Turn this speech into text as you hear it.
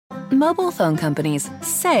Mobile phone companies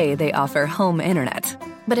say they offer home internet.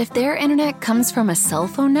 But if their internet comes from a cell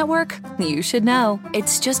phone network, you should know.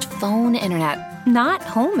 It's just phone internet, not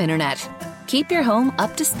home internet. Keep your home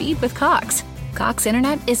up to speed with Cox. Cox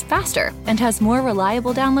internet is faster and has more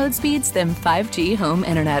reliable download speeds than 5G home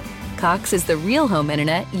internet. Cox is the real home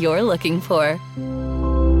internet you're looking for.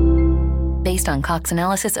 Based on Cox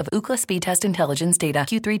analysis of Ookla speed test intelligence data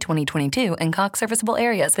Q3 2022 and Cox serviceable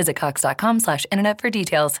areas, visit cox.com/internet for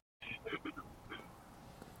details.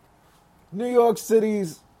 New York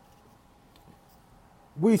City's,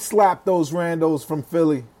 we slapped those randos from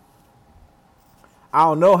Philly. I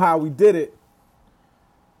don't know how we did it,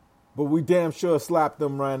 but we damn sure slapped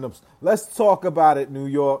them randoms. Let's talk about it, New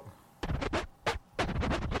York.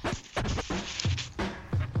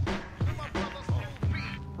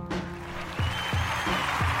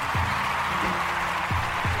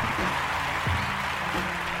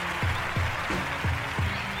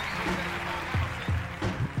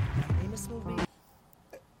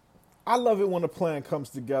 I love it when a plan comes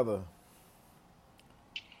together.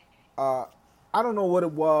 I don't know what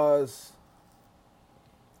it was.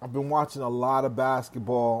 I've been watching a lot of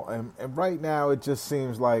basketball, and right now it just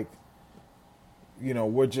seems like,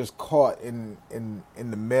 we're just caught in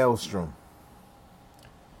the maelstrom.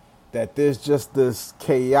 That there's just this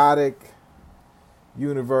chaotic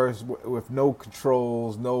universe with no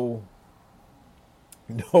controls, no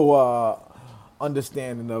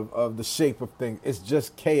understanding of the shape of things. It's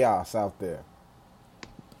just chaos out there.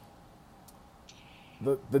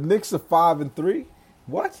 The Knicks are 5-3.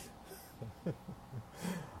 What?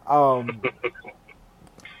 I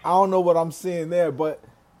don't know what I'm seeing there, but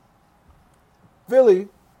Philly,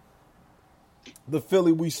 the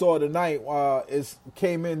Philly we saw tonight,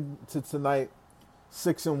 came into tonight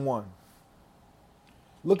 6-1,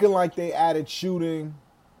 looking like they added shooting.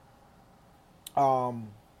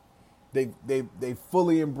 They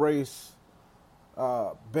fully embrace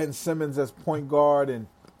Ben Simmons as point guard, and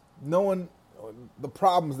knowing the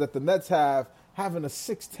problems that the Nets have, having a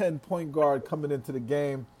 6'10" point guard coming into the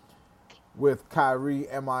game with Kyrie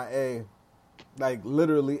MIA, like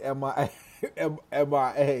literally MIA.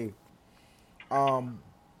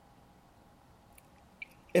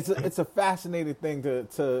 It's a fascinating thing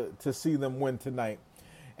to see them win tonight,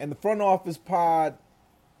 and the front office pod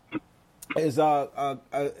is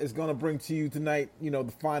going to bring to you tonight,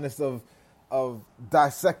 the finest of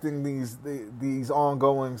dissecting these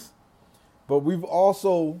ongoings. But we've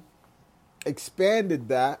also expanded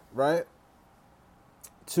that, right,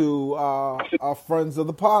 to our friends of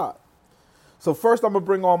the pod. So first I'm going to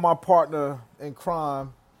bring on my partner in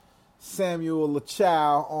crime, Samuel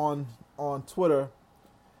Lachow on Twitter.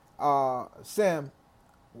 Sam,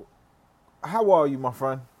 how are you, my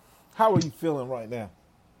friend? How are you feeling right now?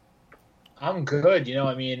 I'm good.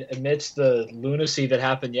 Amidst the lunacy that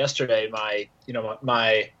happened yesterday, my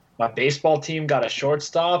baseball team got a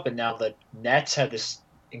shortstop, and now the Nets had this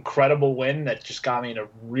incredible win that just got me in a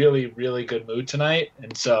really, really good mood tonight.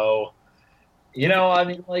 And so,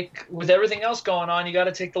 with everything else going on, you got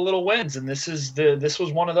to take the little wins, and this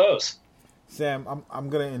was one of those. Sam, I'm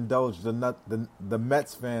going to indulge the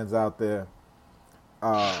Mets fans out there.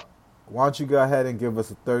 Why don't you go ahead and give us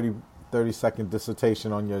a 30-second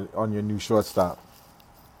dissertation on your new shortstop?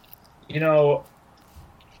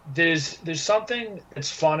 There's something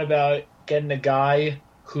that's fun about getting a guy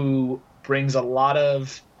who brings a lot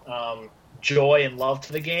of joy and love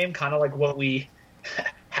to the game, kind of like what we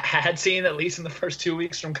had seen at least in the first 2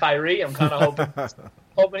 weeks from Kyrie. I'm kind of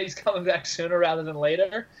hoping he's coming back sooner rather than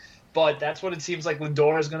later, but that's what it seems like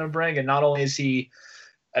Lindor is going to bring. And not only is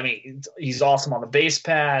he's awesome on the base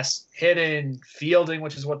pass, hitting, fielding,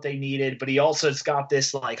 which is what they needed, but he also has got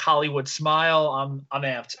this like Hollywood smile. I'm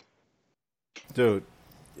amped. Dude,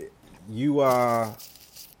 you are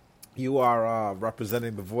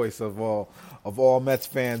representing the voice of all Mets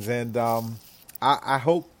fans, and I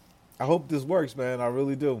hope this works, man. I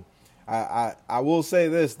really do. I will say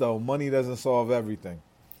this though, money doesn't solve everything.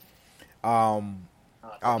 But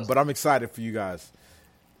I'm excited for you guys.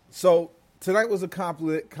 So tonight was a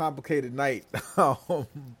complicated night. Oh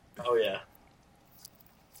yeah.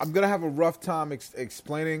 I'm gonna have a rough time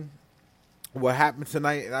explaining what happened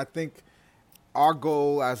tonight, and I think our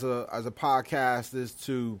goal as a podcast is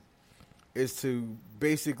to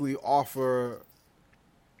basically offer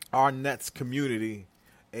our Nets community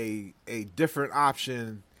a different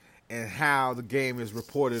option in how the game is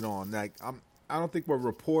reported on. Like I don't think we're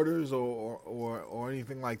reporters or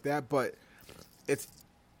anything like that, but it's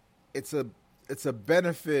a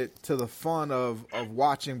benefit to the fun of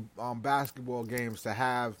watching basketball games to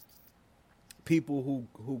have people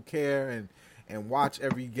who care and watch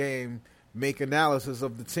every game, make analysis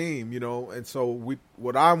of the team, And so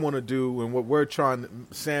what I want to do, and what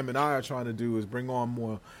Sam and I are trying to do, is bring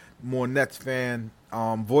on more Nets fan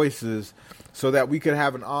voices, so that we could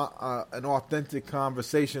have an authentic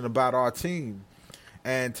conversation about our team.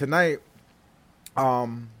 And tonight,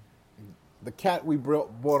 the cat we brought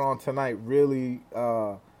on tonight really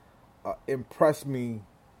impressed me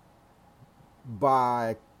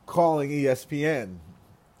by calling ESPN,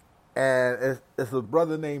 and it's a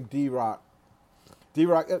brother named D-Rock.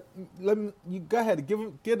 D-Rock, you go ahead,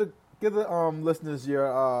 give the listeners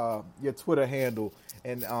your Twitter handle,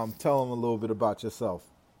 and tell them a little bit about yourself.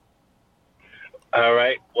 All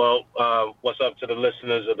right. Well, what's up to the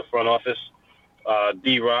listeners of the front office?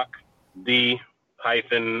 D-Rock, D-ROCK.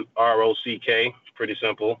 It's pretty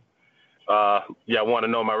simple. I want to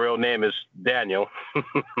know my real name is Daniel.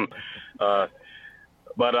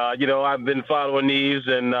 But I've been following Neves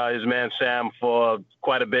and his man Sam for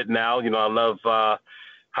quite a bit now. I love how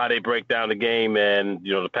they break down the game, and,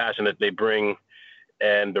 the passion that they bring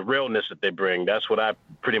and the realness that they bring. That's what I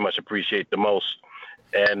pretty much appreciate the most.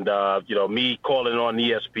 And, me calling on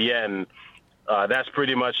ESPN, that's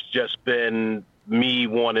pretty much just been me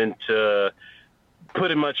wanting to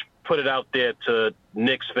put it out there to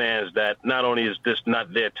Knicks fans that not only is this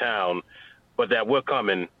not their town, but that we're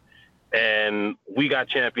coming and we got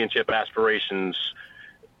championship aspirations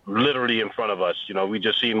literally in front of us. We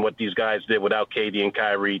just seen what these guys did without KD and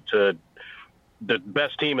Kyrie to the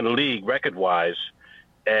best team in the league record-wise,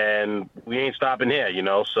 and we ain't stopping here,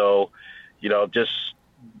 So, just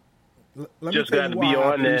got to be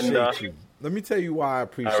on. And let me tell you why I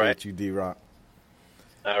appreciate you, D-Rock.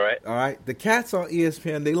 All right. All right. The cats on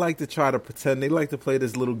ESPN, they like to try to pretend. They like to play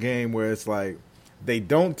this little game where it's like they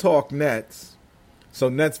don't talk Nets, so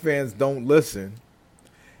Nets fans don't listen.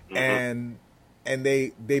 Mm-hmm. And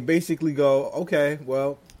they basically go, okay,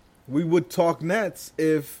 well, we would talk Nets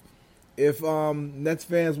if Nets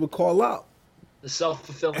fans would call out. The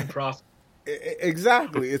self-fulfilling prophecy.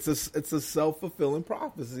 Exactly. It's a self-fulfilling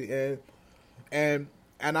prophecy, and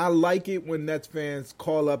I like it when Nets fans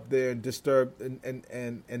call up there and disturb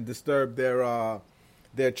and disturb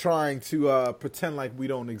their trying to pretend like we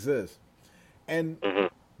don't exist, and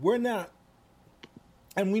we're not.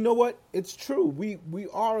 And we know what? It's true. We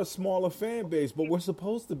are a smaller fan base, but we're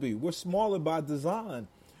supposed to be. We're smaller by design.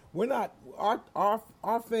 We're not.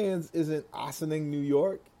 Our fans isn't Ossining, New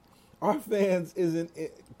York. Our fans isn't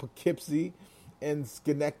Poughkeepsie and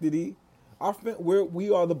Schenectady.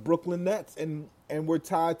 We are the Brooklyn Nets, and we're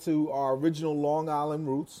tied to our original Long Island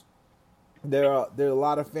roots. There are a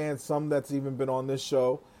lot of fans, some that's even been on this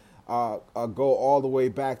show, go all the way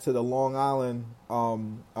back to the Long Island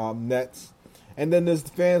Nets. And then there's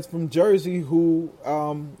the fans from Jersey who,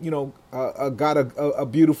 got a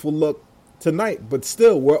beautiful look tonight. But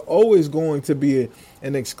still, we're always going to be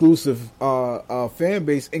an exclusive fan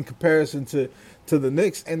base in comparison to the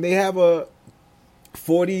Knicks. And they have a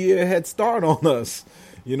 40-year head start on us.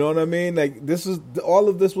 You know what I mean? Like, all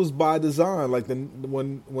of this was by design. Like,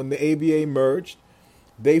 when the ABA merged,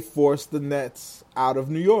 they forced the Nets out of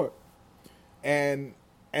New York. And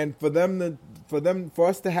for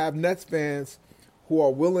us to have Nets fans who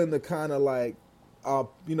are willing to kind of like,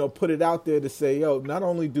 put it out there to say, yo, not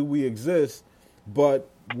only do we exist, but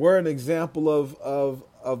we're an example of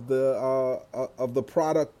the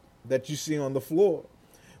product that you see on the floor.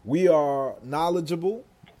 We are knowledgeable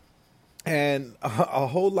and a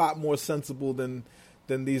whole lot more sensible than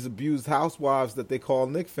these abused housewives that they call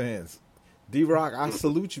Knicks fans. D-Rock, I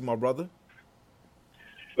salute you, my brother.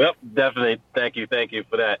 Well, definitely. Thank you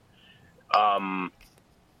for that.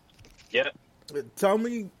 Yeah. Tell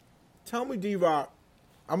me, D-Rock.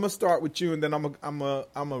 I'm gonna start with you, and then I'm a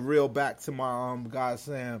reel back to my guy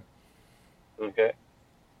Sam. Okay.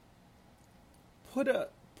 Put an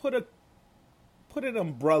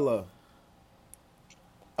umbrella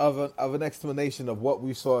of an explanation of what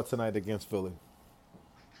we saw tonight against Philly.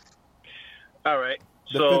 All right.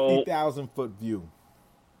 The 50,000-foot view.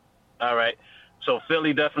 All right. So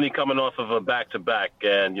Philly definitely coming off of a back-to-back,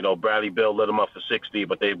 and Bradley Beal lit them up for 60,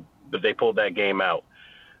 but they pulled that game out.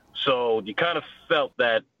 So you kind of felt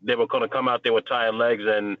that they were going to come out there with tired legs,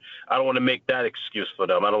 and I don't want to make that excuse for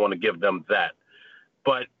them. I don't want to give them that.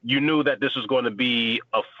 But you knew that this was going to be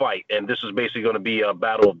a fight, and this is basically going to be a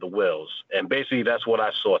battle of the wills. And basically that's what I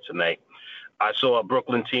saw tonight. I saw a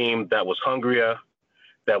Brooklyn team that was hungrier,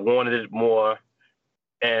 that wanted it more,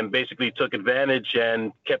 and basically took advantage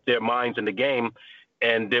and kept their minds in the game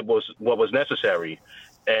and did what was necessary.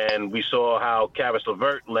 And we saw how Caris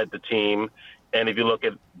LeVert led the team. And if you look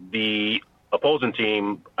at the opposing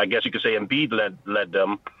team, I guess you could say Embiid led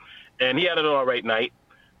them. and he had an all right night.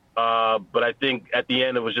 But I think at the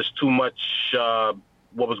end it was just too much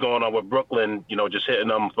what was going on with Brooklyn. Just hitting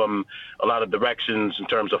them from a lot of directions in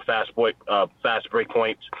terms of fast break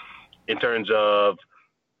points, in terms of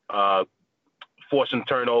forcing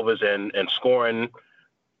turnovers and scoring.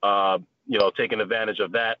 Taking advantage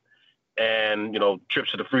of that, and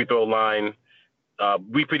trips to the free throw line.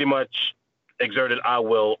 We pretty much exerted our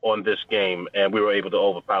will on this game, and we were able to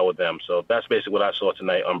overpower them. So that's basically what I saw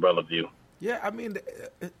tonight, Umbrella View. Yeah, I mean,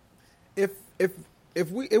 if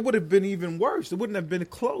it would have been even worse. It wouldn't have been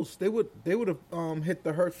close. They would have hit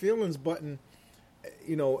the hurt feelings button,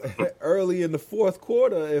 early in the fourth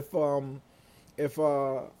quarter if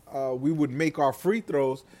we would make our free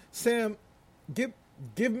throws. Sam,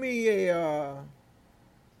 give me a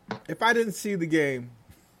if I didn't see the game,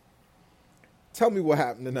 tell me what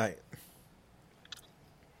happened tonight.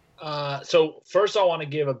 So first, I want to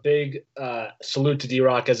give a big salute to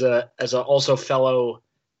D-Rock as a also fellow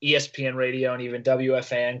ESPN radio and even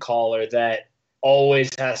WFAN caller that always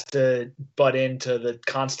has to butt into the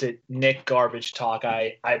constant Nick garbage talk.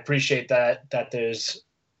 I appreciate that there's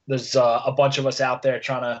a bunch of us out there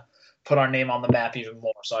trying to put our name on the map even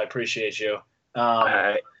more. So I appreciate you.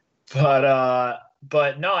 But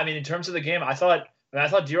no, I mean, in terms of the game, I thought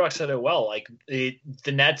D-Rock said it well. Like the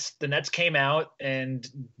Nets came out and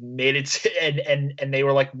made it, and they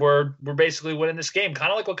were like, we're basically winning this game,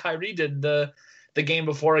 kind of like what Kyrie did the game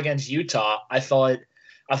before against Utah. I thought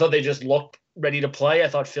they just looked ready to play. I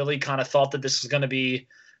thought Philly kind of thought that this was going to be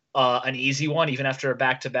an easy one, even after a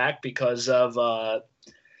back-to-back because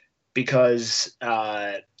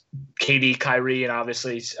KD, Kyrie, and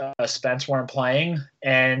obviously Spence weren't playing,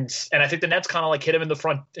 and I think the Nets kind of like hit him in the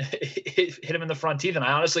front teeth, and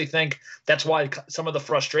I honestly think that's why some of the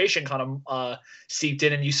frustration kind of seeped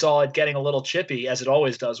in, and you saw it getting a little chippy, as it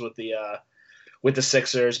always does with the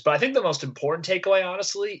Sixers. But I think the most important takeaway,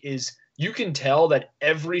 honestly, is you can tell that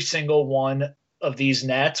every single one of these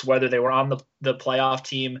Nets, whether they were on the playoff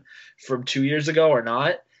team from 2 years ago or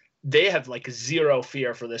not, they have like zero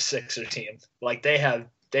fear for this Sixer team. Like they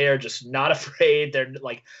are just not afraid. They're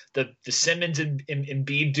like the Simmons and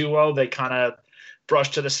Embiid duo. They kind of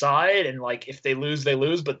brush to the side, and like if they lose, they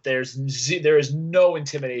lose. But there is no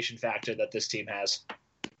intimidation factor that this team has.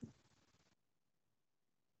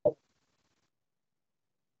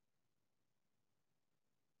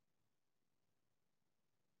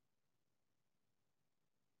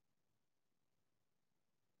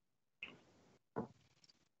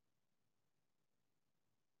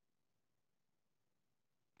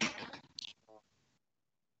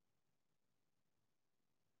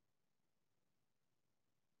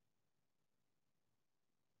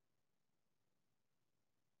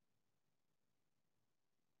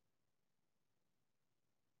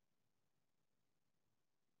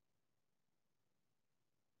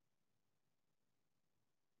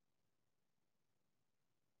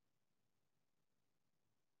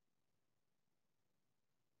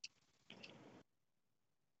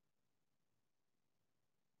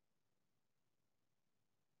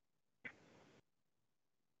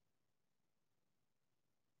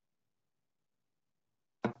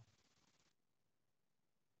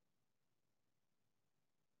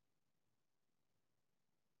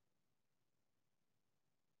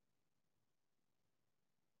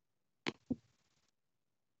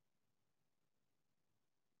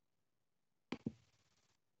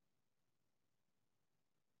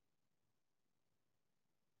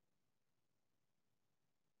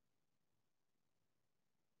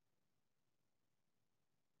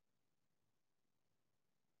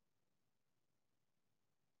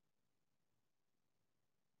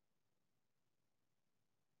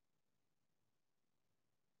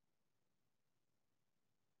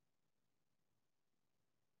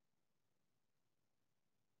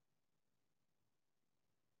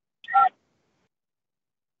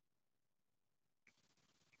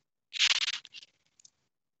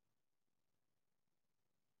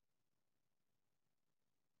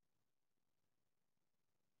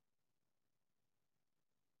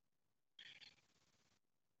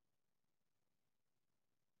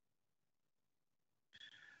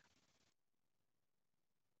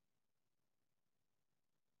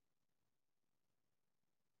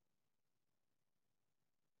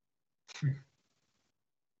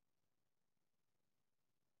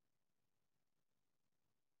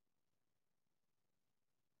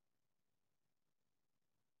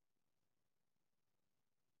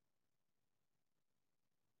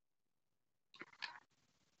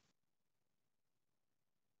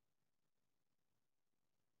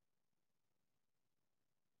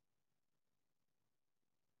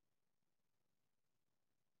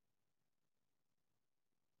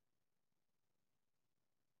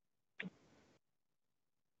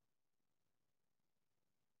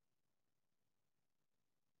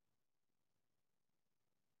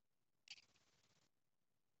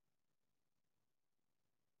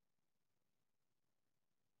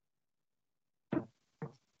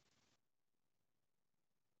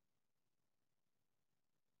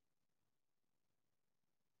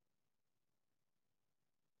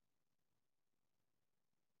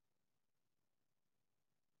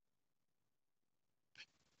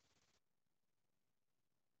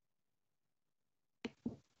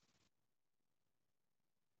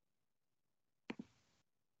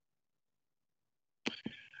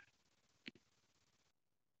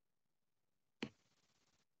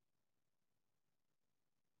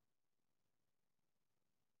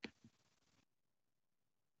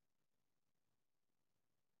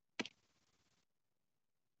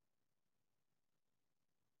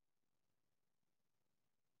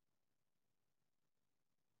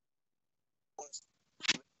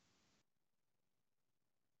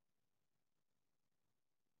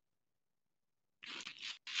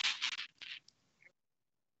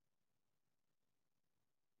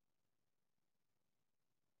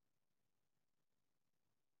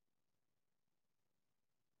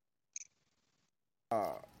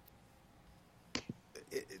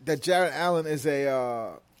 that Jared Allen is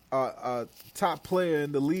a top player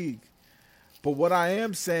in the league. But what I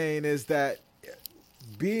am saying is that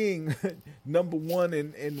being number one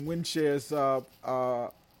in win shares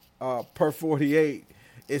per 48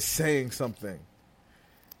 is saying something.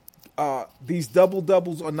 These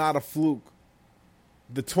double-doubles are not a fluke.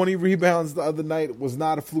 The 20 rebounds the other night was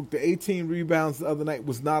not a fluke. The 18 rebounds the other night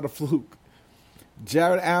was not a fluke.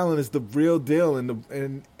 Jared Allen is the real deal,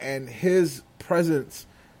 and his presence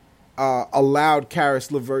allowed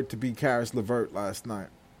Karis LeVert to be Karis LeVert last night.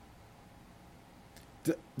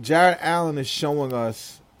 Jared Allen is showing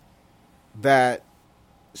us that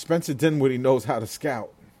Spencer Dinwiddie knows how to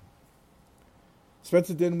scout.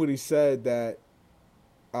 Spencer Dinwiddie said that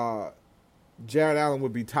Jared Allen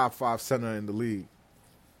would be top 5 center in the league.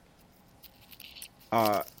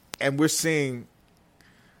 And we're seeing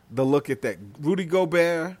the look at that. Rudy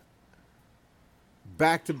Gobert,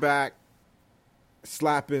 back-to-back,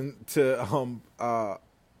 slapping to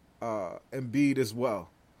Embiid as well.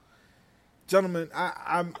 Gentlemen,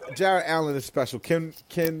 I'm Jared Allen is special. Can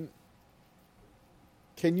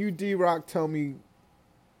you, D-Rock, tell me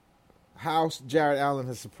how Jared Allen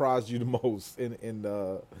has surprised you the most in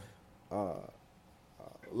the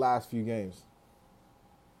last few games?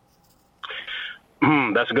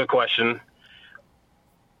 That's a good question.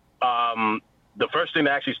 The first thing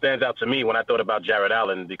that actually stands out to me when I thought about Jared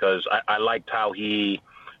Allen, because I liked how he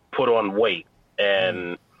put on weight,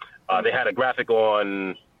 and they had a graphic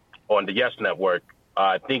on the Yes Network.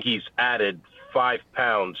 I think he's added 5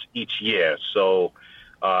 pounds each year, so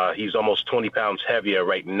he's almost 20 pounds heavier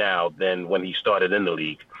right now than when he started in the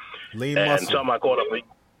league. Lean and muscle. something I caught up with,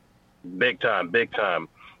 big time.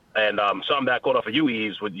 And something that I caught off of you,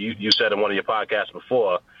 Eves, what you said in one of your podcasts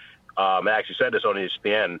before, I actually said this on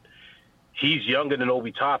ESPN, he's younger than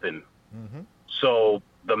Obi Toppin. Mm-hmm. So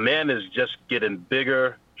the man is just getting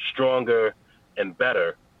bigger, stronger, and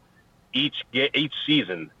better each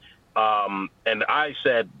season. And I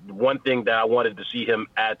said one thing that I wanted to see him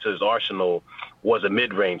add to his arsenal was a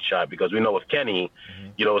mid-range shot, because we know with Kenny,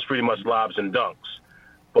 it's pretty much lobs and dunks.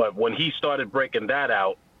 But when he started breaking that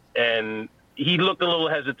out, and he looked a little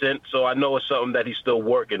hesitant, so I know it's something that he's still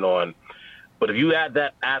working on. But if you add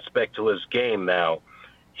that aspect to his game now,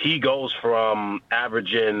 he goes from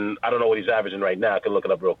averaging, I don't know what he's averaging right now, I can look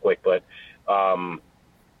it up real quick, but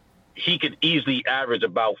he could easily average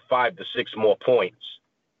about 5 to 6 more points,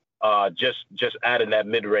 just adding that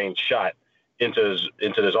mid-range shot into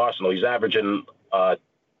his arsenal. He's averaging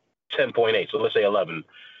 10.8, so let's say 11.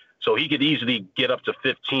 So he could easily get up to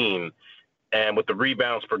 15, and with the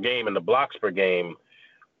rebounds per game and the blocks per game,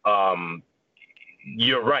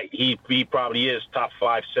 you're right. He probably is top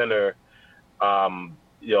 5 center.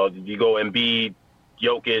 You go Embiid,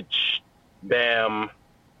 Jokic, Bam.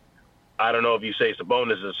 I don't know if you say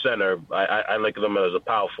Sabonis is a center. I look at him as a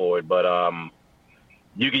power forward, but I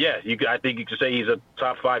think you could say he's a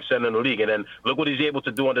top 5 center in the league. And then look what he's able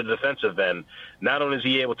to do on the defensive end. Not only is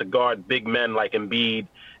he able to guard big men like Embiid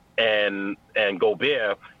and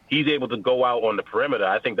Gobert, he's able to go out on the perimeter.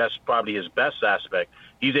 I think that's probably his best aspect.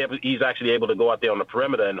 He's actually able to go out there on the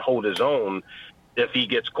perimeter and hold his own if he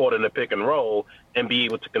gets caught in a pick and roll, and be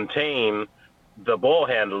able to contain the ball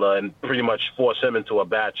handler and pretty much force him into a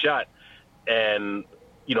bad shot. And,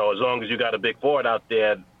 as long as you got a big forward out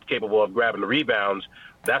there capable of grabbing the rebounds,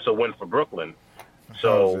 that's a win for Brooklyn.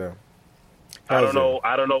 So I don't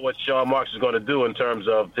know what Sean Marks is going to do in terms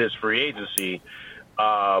of his free agency.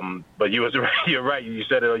 But you're right. You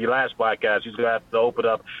said it on your last podcast. He's going to have to open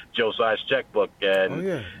up Josiah's checkbook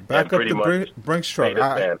and back up the Brinks truck.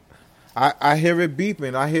 I hear it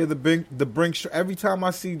beeping. I hear the Brinks truck. Every time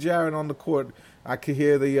I see Jared on the court, I can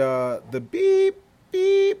hear the beep,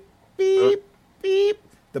 beep, beep, beep,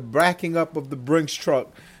 the bracking up of the Brinks truck.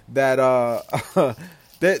 That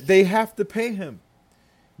that they have to pay him.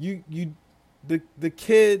 The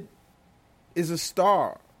kid is a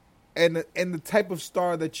star. And the type of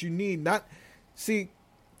star that you need.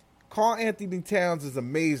 Karl Anthony Towns is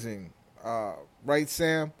amazing, right,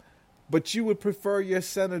 Sam? But you would prefer your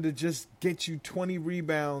center to just get you 20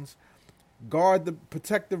 rebounds,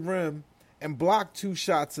 protect the rim, and block 2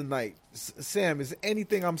 shots a night. Sam, is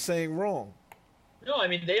anything I'm saying wrong? No, I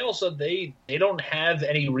mean, they don't have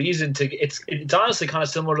any reason to. It's honestly kind of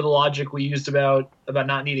similar to the logic we used about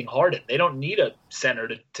not needing Harden. They don't need a center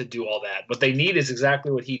to do all that. What they need is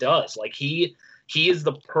exactly what he does. Like he is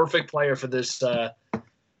the perfect player for this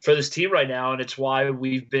team right now, and it's why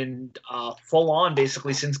we've been full on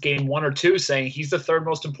basically since game 1 or 2 saying he's the third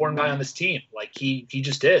most important guy on this team. Like he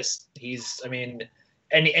just is. And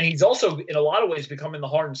he's also in a lot of ways becoming the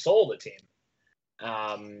heart and soul of the team.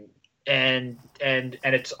 And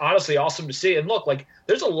it's honestly awesome to see. And look, like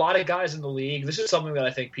there's a lot of guys in the league. This is something that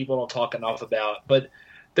I think people don't talk enough about, but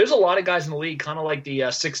there's a lot of guys in the league, kind of like the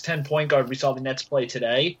 6'10" point guard we saw the Nets play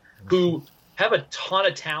today, who have a ton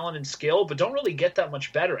of talent and skill, but don't really get that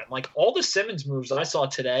much better. And like all the Simmons moves I saw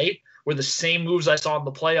today were the same moves I saw in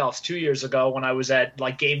the playoffs 2 years ago when I was at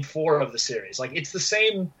like Game 4 of the series. Like it's the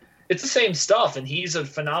same stuff, and he's a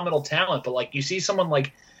phenomenal talent. But like you see someone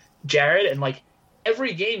like Jared, and like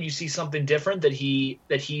every game you see something different that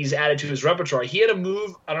he's added to his repertoire. He had a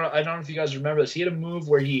move. I don't know if you guys remember this. He had a move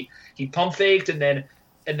where he pump faked and then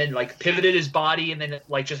like pivoted his body and then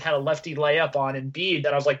like just had a lefty layup on Embiid.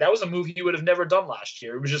 That I was like, that was a move he would have never done last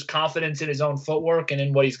year. It was just confidence in his own footwork and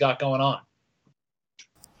in what he's got going on.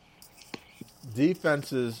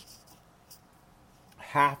 Defenses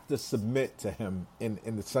have to submit to him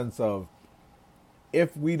in the sense of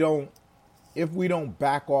if we don't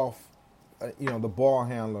back off, the ball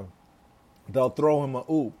handler, they'll throw him a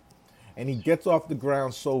oop, and he gets off the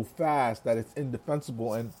ground so fast that it's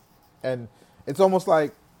indefensible, and it's almost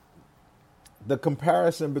like the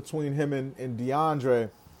comparison between him and DeAndre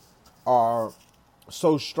are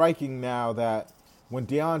so striking now that when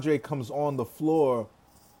DeAndre comes on the floor,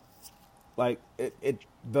 like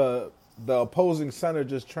the opposing center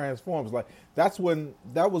just transforms. Like that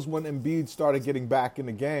was when Embiid started getting back in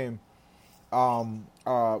the game.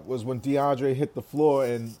 Was when DeAndre hit the floor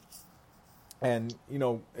and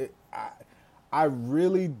I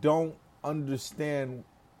really don't understand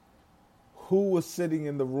who was sitting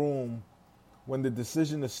in the room when the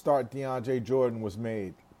decision to start DeAndre Jordan was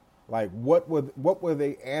made. Like what were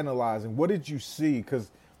they analyzing? What did you see? Because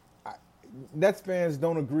Nets fans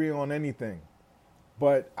don't agree on anything,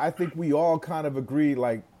 but I think we all kind of agree,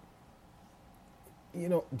 like,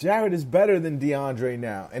 Jared is better than DeAndre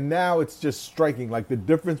now, and now it's just striking. Like the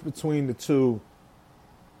difference between the two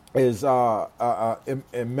is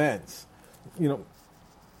immense.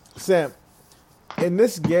 Sam, in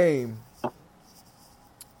this game,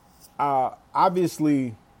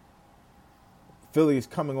 obviously Philly is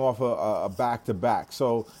coming off a back-to-back,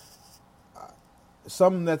 so.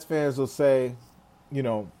 Some Nets fans will say,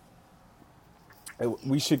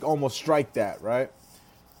 we should almost strike that, right?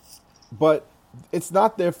 But it's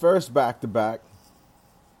not their first back-to-back.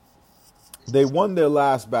 They won their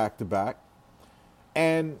last back-to-back.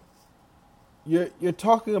 And you're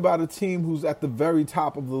talking about a team who's at the very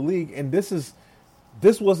top of the league, and this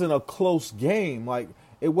wasn't a close game. Like,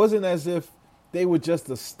 it wasn't as if they were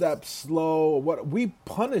just a step slow. We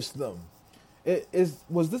punished them.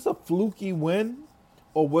 Was this a fluky win?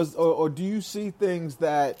 Or do you see things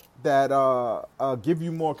that give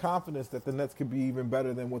you more confidence that the Nets could be even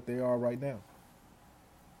better than what they are right now?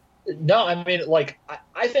 No, I mean, like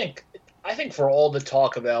I think for all the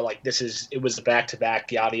talk about like it was a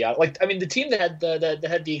back-to-back, yada yada. Like, I mean, the team that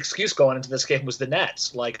had the excuse going into this game was the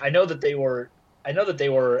Nets. Like, I know that they were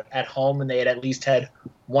at home and they had at least had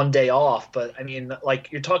one day off, but I mean,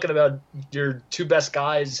 like, you're talking about your two best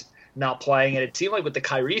guys not playing, and it seemed like with the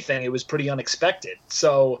Kyrie thing, it was pretty unexpected.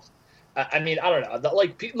 So, I mean, I don't know.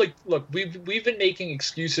 Look, we've been making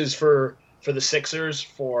excuses for the Sixers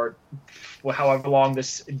for however long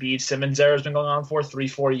this Embiid Simmons era has been going on for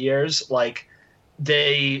 3-4 years. Like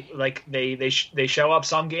they show up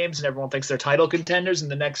some games and everyone thinks they're title contenders, and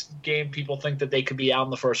the next game people think that they could be out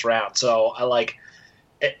in the first round. So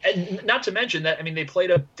and not to mention that, I mean, they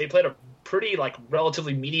played a pretty like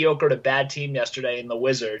relatively mediocre to bad team yesterday in the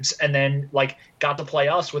Wizards, and then like got to play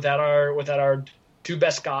us without our two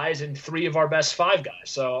best guys and three of our best five guys.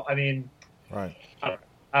 So I mean, right? I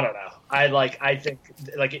don't know. I think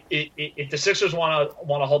like if the Sixers want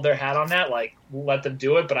to hold their hat on that, like let them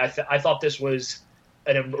do it. But I thought this was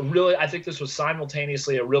I think this was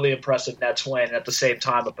simultaneously a really impressive Nets win and at the same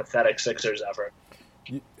time a pathetic Sixers effort.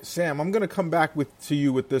 Sam, I'm going to come back to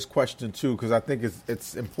you with this question too, because I think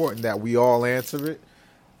it's important that we all answer it.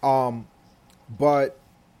 But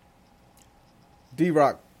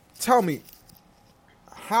D-Rock, tell me,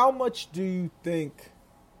 how much do you think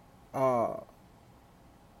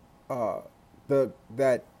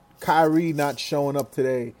that Kyrie not showing up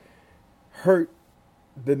today hurt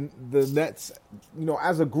the Nets?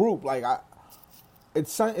 As a group, like it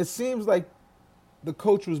seems like the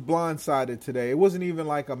coach was blindsided today. It wasn't even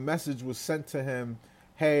like a message was sent to him,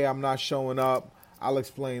 hey, I'm not showing up, I'll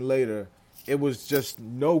explain later. It was just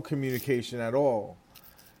no communication at all.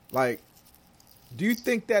 Like, do you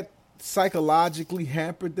think that psychologically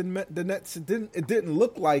hampered the Nets? It didn't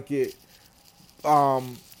look like it.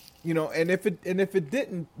 And if it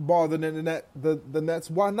didn't bother the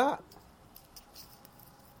Nets, why not?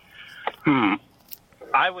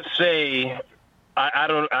 I would say I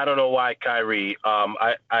don't know why Kyrie.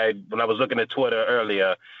 I when I was looking at Twitter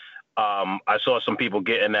earlier, I saw some people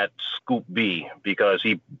getting that scoop B because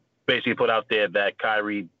he basically put out there that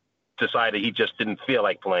Kyrie decided he just didn't feel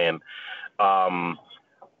like playing.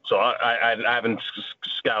 So I haven't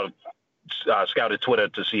scouted Twitter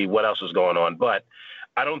to see what else is going on, but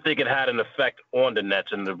I don't think it had an effect on the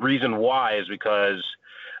Nets. And the reason why is because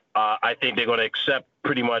I think they're going to accept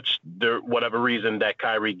pretty much whatever reason that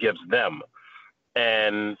Kyrie gives them.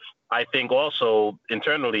 And I think also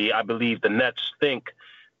internally, I believe the Nets think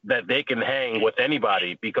that they can hang with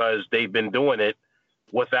anybody because they've been doing it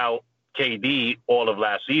without KD all of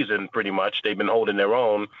last season, pretty much. They've been holding their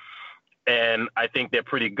own. And I think they're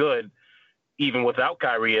pretty good, even without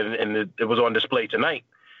Kyrie. And it was on display tonight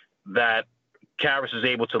that Caris is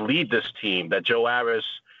able to lead this team, that Joe Harris,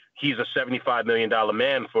 he's a $75 million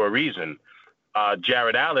man for a reason.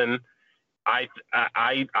 Jared Allen, I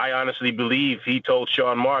honestly believe he told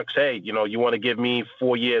Sean Marks, hey, you want to give me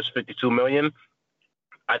 4 years, $52 million?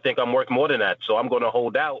 I think I'm worth more than that. So I'm going to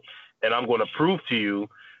hold out and I'm going to prove to you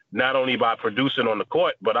not only by producing on the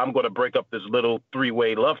court, but I'm going to break up this little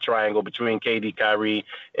three-way love triangle between KD, Kyrie,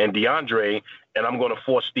 and DeAndre, and I'm going to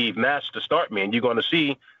force Steve Nash to start me, and you're going to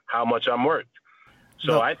see how much I'm worth.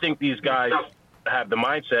 So I think these guys have the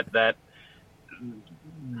mindset that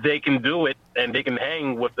they can do it and they can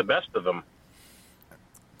hang with the best of them.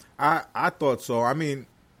 I thought so. I mean,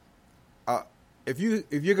 if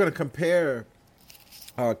you're going to compare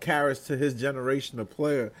Caris to his generation of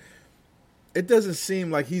player, it doesn't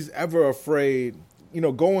seem like he's ever afraid.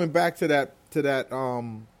 Going back to that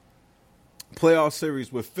playoff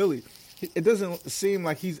series with Philly, it doesn't seem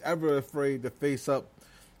like he's ever afraid to face up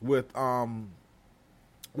with Ben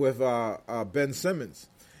Simmons.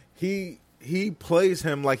 He plays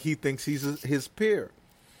him like he thinks he's his peer,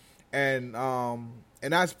 and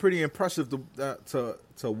that's pretty impressive to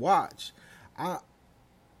watch.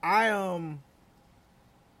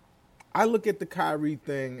 I look at the Kyrie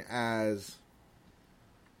thing as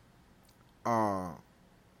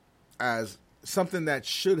something that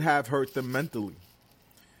should have hurt them mentally.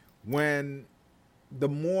 When the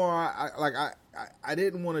more I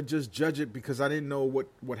didn't want to just judge it because I didn't know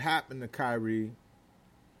what happened to Kyrie,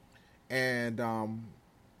 and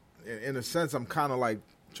in a sense I'm kind of like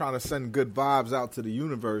trying to send good vibes out to the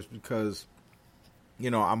universe because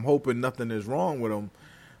I'm hoping nothing is wrong with him,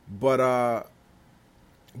 but I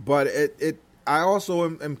also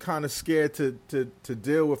am kind of scared to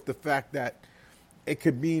deal with the fact that it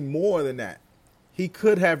could mean more than that. He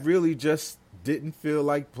could have really just didn't feel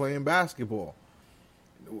like playing basketball.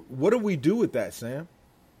 What do we do with that, Sam?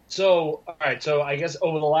 So, all right. So I guess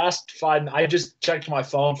over the last I just checked my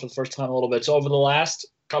phone for the first time a little bit. So over the last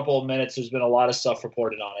couple of minutes, there's been a lot of stuff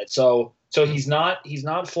reported on it. So he's not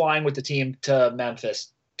flying with the team to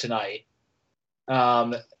Memphis tonight.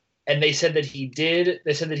 And they said that he did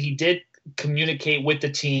communicate with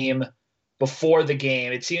the team before the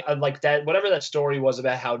game. It seemed like that, whatever that story was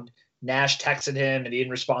about how Nash texted him and he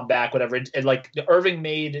didn't respond back, whatever. Like Irving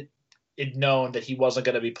made it known that he wasn't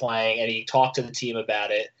going to be playing, and he talked to the team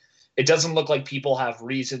about it. It doesn't look like people have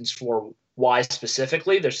reasons for why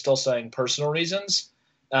specifically. They're still saying personal reasons.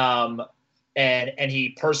 And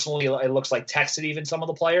he personally, it looks like, texted even some of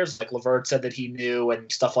the players. Like LeVert said that he knew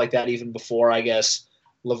and stuff like that even before, I guess,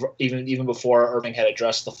 even before Irving had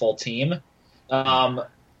addressed the full team.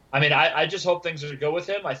 I just hope things are good with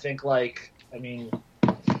him. I think, who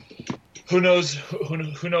knows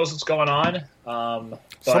what's going on.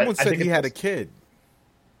 Someone said he had a kid.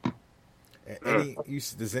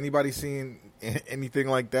 Does anybody seen anything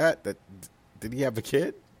like that? Did he have a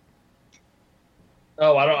kid?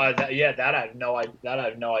 Oh, I don't. That I have no idea.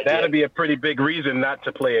 That'd be a pretty big reason not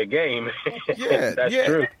to play a game. Yeah, that's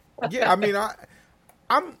true. Yeah, I mean,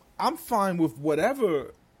 I'm fine with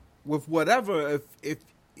whatever. If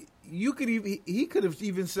you could even, he could have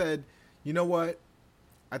even said, you know what,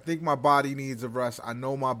 I think my body needs a rest. I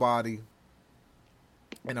know my body,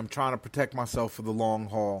 and I'm trying to protect myself for the long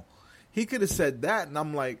haul. He could have said that, and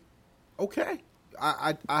I'm like, okay,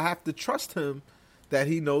 I have to trust him that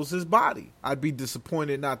he knows his body. I'd be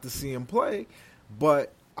disappointed not to see him play,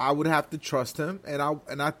 but I would have to trust him,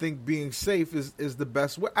 and I think being safe is the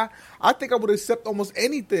best way. I think I would accept almost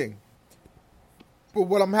anything, but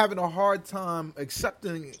what I'm having a hard time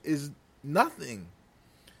accepting is nothing.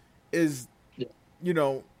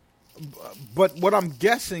 But what I'm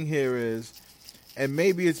guessing here is, and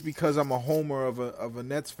maybe it's because I'm a homer of a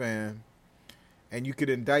Nets fan, and you could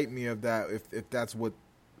indict me of that if that's what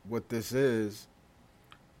this is.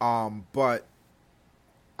 But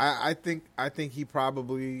I think he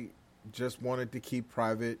probably just wanted to keep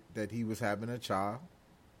private that he was having a child,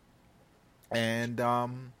 and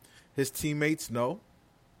his teammates know.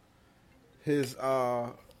 His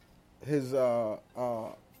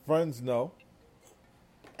friends know,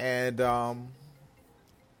 and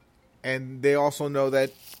they also know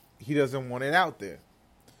that he doesn't want it out there.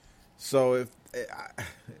 So if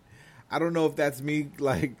I don't know if that's me,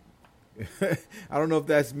 like I don't know if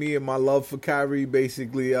that's me and my love for Kyrie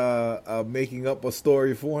basically making up a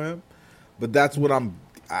story for him, but that's what I'm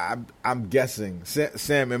guessing.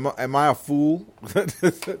 Sam, am I a fool to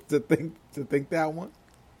think that one?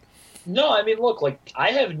 No, I mean, look, like I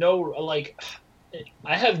have no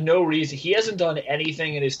reason. He hasn't done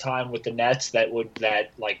anything in his time with the Nets that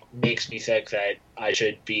makes me think that I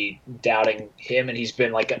should be doubting him. And he's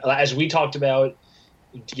been like, as we talked about,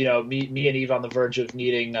 me and Eve on the verge of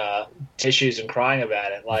needing tissues and crying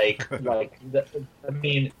about it. I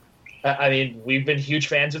mean, we've been huge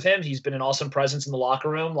fans of him. He's been an awesome presence in the locker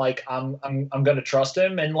room. Like, I'm going to trust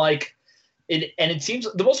him, and like. It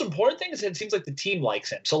seems the most important thing is it seems like the team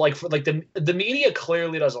likes him. So like the media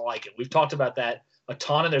clearly doesn't like him. We've talked about that a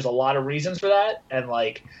ton, and there's a lot of reasons for that. And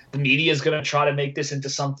like the media is going to try to make this into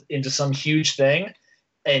some huge thing,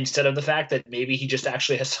 instead of the fact that maybe he just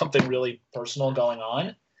actually has something really personal going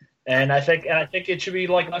on. And I think it should be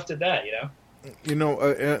like left at that.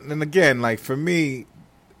 And again, like for me,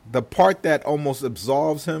 the part that almost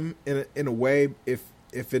absolves him in a way, if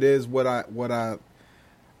it is what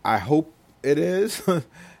I hope it is,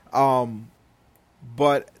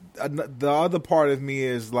 but the other part of me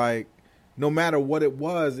is like, no matter what it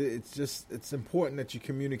was, it's important that you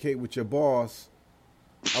communicate with your boss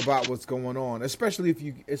about what's going on, especially if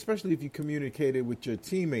you communicated with your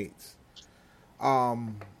teammates.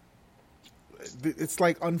 It's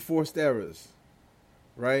like unforced errors,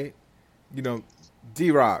 right?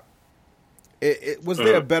 D-Rock. Was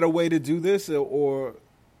there a better way to do this, or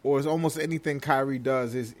is almost anything Kyrie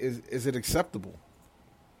does is it acceptable?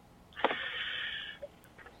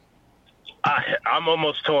 I'm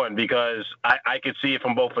almost torn because I could see it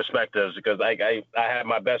from both perspectives, because I have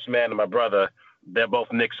my best man and my brother. They're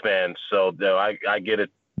both Knicks fans, so I get it.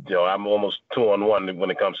 I'm almost 2-on-1 when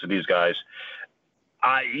it comes to these guys.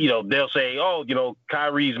 They'll say,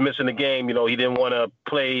 Kyrie's missing the game. He didn't want to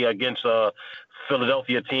play against a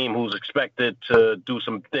Philadelphia team who's expected to do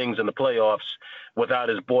some things in the playoffs without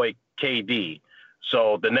his boy KD.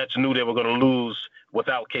 So the Nets knew they were going to lose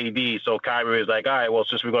without KD. So Kyrie is like, all right, well,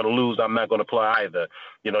 since we're going to lose, I'm not going to play either.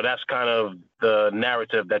 That's kind of the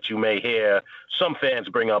narrative that you may hear some fans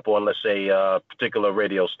bring up on, let's say, a particular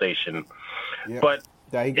radio station. Yeah. But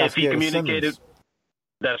if he communicated,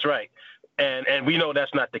 that's right. And we know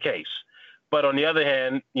that's not the case. But on the other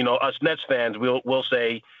hand, us Nets fans, we'll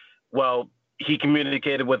say, well, he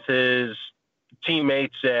communicated with his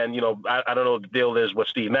teammates, and I don't know what the deal is with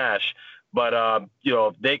Steve Nash, but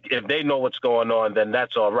if they know what's going on, then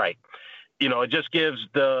that's all right. It just gives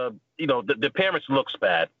the parents looks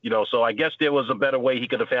bad. So I guess there was a better way he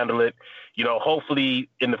could have handled it. Hopefully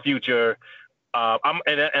in the future. I'm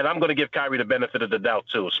going to give Kyrie the benefit of the doubt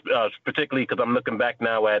too, particularly because I'm looking back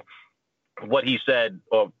now at what he said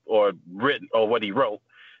or written or what he wrote.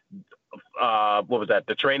 What was that?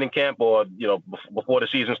 The training camp, or before the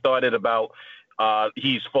season started, about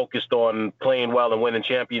he's focused on playing well and winning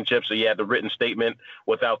championships. So he had the written statement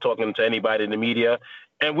without talking to anybody in the media,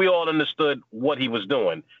 and we all understood what he was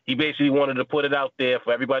doing. He basically wanted to put it out there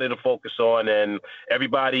for everybody to focus on, and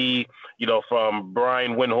everybody, from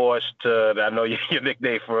Brian Windhorst to, I know your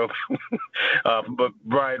nickname for him, but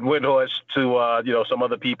Brian Windhorst to some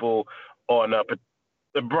other people on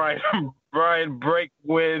Brian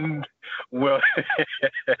Breakwind, well,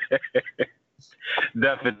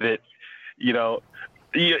 definite. He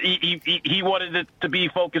wanted it to be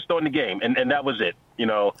focused on the game, and that was it.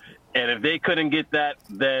 And if they couldn't get that,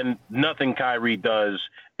 then nothing Kyrie does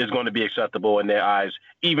is going to be acceptable in their eyes,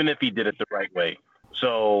 even if he did it the right way.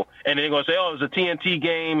 So, and they're going to say, oh, it was a TNT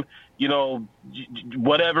game,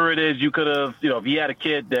 whatever it is, you could have, if he had a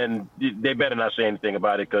kid, then they better not say anything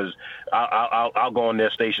about it, because I'll go on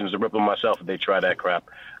their stations and rip them myself if they try that crap.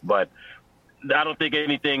 But I don't think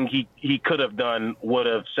anything he could have done would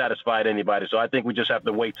have satisfied anybody. So I think we just have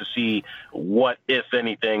to wait to see what, if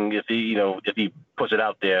anything, if he puts it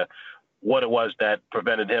out there, what it was that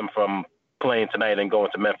prevented him from playing tonight and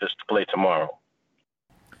going to Memphis to play tomorrow.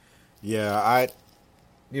 Yeah,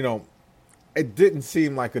 it didn't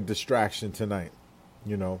seem like a distraction tonight,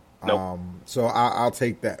 Nope. So I'll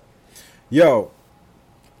take that. Yo,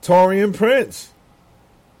 Taurean Prince.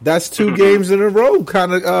 That's 2 games in a row,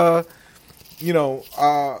 kind of,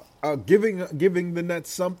 giving the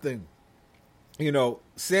Nets something.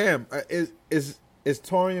 Sam, is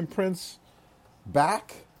Taurean Prince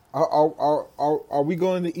back? Are we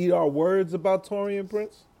going to eat our words about Taurean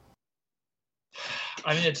Prince?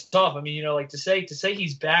 I mean, it's tough. I mean, like to say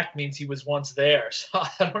he's back means he was once there. So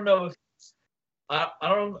I don't know if I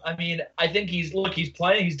don't. I mean, I think he's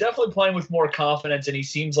playing. He's definitely playing with more confidence, and he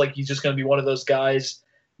seems like he's just going to be one of those guys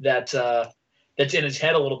that that's in his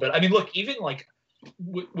head a little bit. I mean, look, even like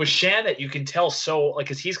with Shamet, you can tell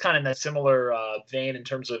because he's kind of in that similar vein in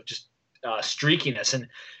terms of just streakiness, and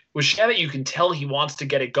with Shamet, you can tell he wants to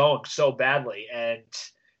get it going so badly,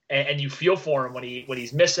 and you feel for him when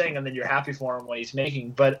he's missing, and then you're happy for him when he's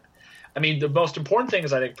making. But I mean, the most important thing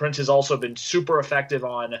is I think Prince has also been super effective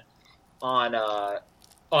on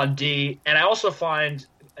D, and I also find,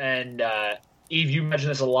 and Eve, you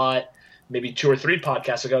mentioned this a lot, maybe 2 or 3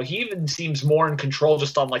 podcasts ago, he even seems more in control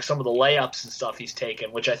just on like some of the layups and stuff he's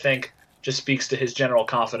taken, which I think just speaks to his general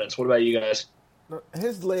confidence. What about you guys?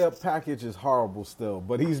 His layup package is horrible still,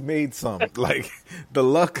 but he's made some. Like, the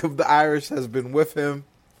luck of the Irish has been with him,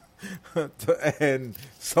 and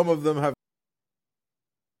some of them have.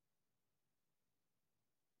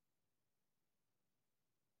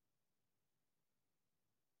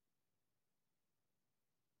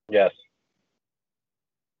 Yes.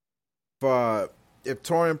 If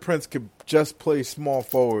Taurean Prince could just play small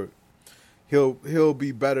forward, he'll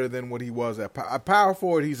be better than what he was at power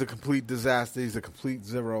forward. He's a complete disaster. He's a complete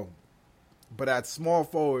zero. But at small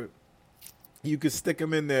forward, you could stick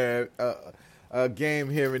him in there a game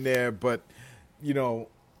here and there. But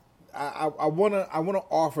I wanna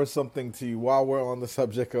offer something to you while we're on the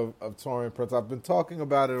subject of Taurean Prince. I've been talking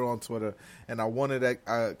about it on Twitter, and I wanted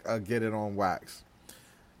to get it on wax.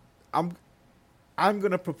 I'm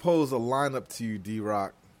going to propose a lineup to you,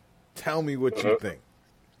 D-Rock. Tell me what you think.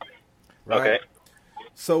 Right? Okay.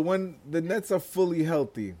 So when the Nets are fully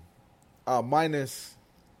healthy, minus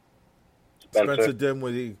Spencer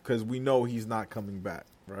Dinwiddie, because we know he's not coming back,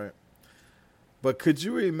 right? But could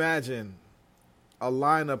you imagine a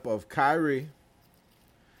lineup of Kyrie,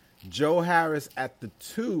 Joe Harris at the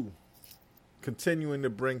 2, continuing to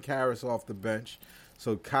bring Harris off the bench.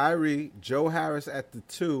 So Kyrie, Joe Harris at the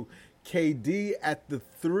 2, KD at the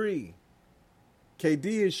 3.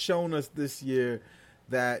 KD has shown us this year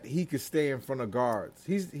that he could stay in front of guards.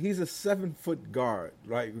 He's a 7-foot guard,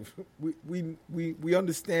 right? We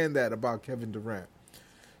understand that about Kevin Durant.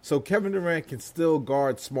 So Kevin Durant can still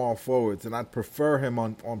guard small forwards, and I'd prefer him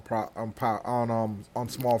on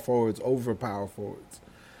small forwards over power forwards.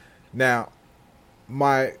 Now,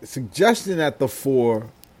 my suggestion at the 4,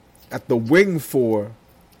 at the wing 4.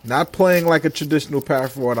 Not playing like a traditional power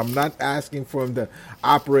forward. I'm not asking for him to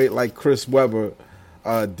operate like Chris Webber,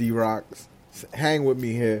 D-Rock. Hang with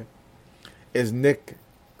me here. Is Nick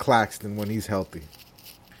Claxton when he's healthy.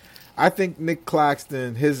 I think Nick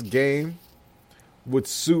Claxton, his game, would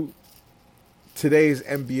suit today's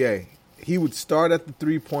NBA. He would start at the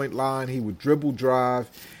 3-point line. He would dribble drive.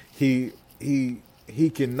 He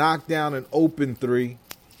can knock down an open 3.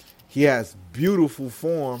 He has beautiful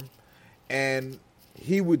form, and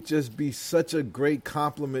he would just be such a great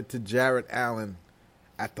compliment to Jarrett Allen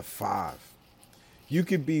at the 5. You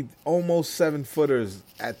could be almost 7-footers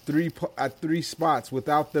at three spots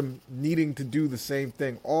without them needing to do the same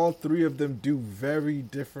thing. All 3 of them do very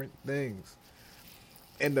different things.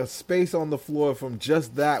 And the space on the floor from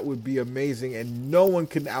just that would be amazing, and no one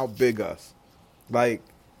can outbig us. Like,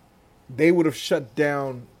 they would have shut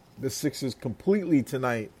down the Sixers completely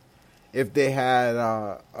tonight if they had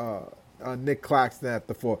Nick Claxton at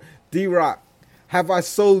the 4. D-Rock, have I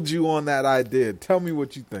sold you on that idea? Tell me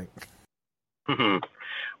what you think.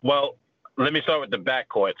 Well, let me start with the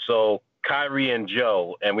backcourt. So Kyrie and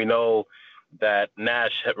Joe, and we know that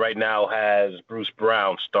Nash right now has Bruce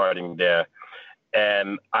Brown starting there.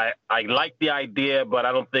 And I like the idea, but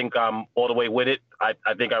I don't think I'm all the way with it. I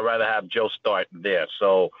think I'd rather have Joe start there.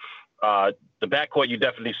 So the backcourt, you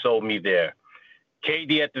definitely sold me there.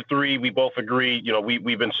 KD at the 3, we both agree.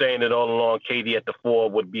 We've been saying it all along. KD at the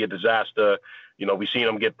 4 would be a disaster. We've seen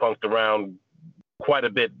him get punked around quite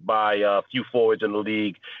a bit by a few forwards in the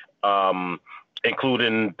league,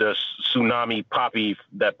 including the Tsunami Poppy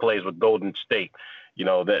that plays with Golden State.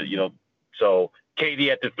 So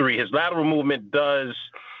KD at the 3. His lateral movement does.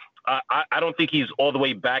 I don't think he's all the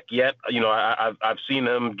way back yet. I've seen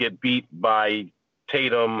him get beat by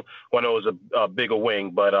Tatum when it was a bigger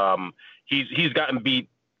wing, but he's gotten beat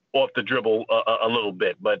off the dribble a little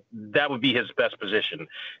bit, but that would be his best position.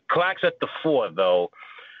 Clax at the 4, though,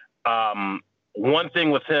 one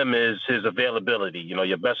thing with him is his availability.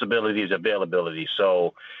 Your best ability is availability.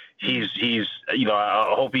 So he's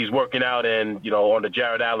I hope he's working out and on the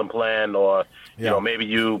Jared Allen plan, or maybe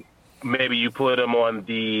you put him on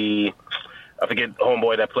the, I forget the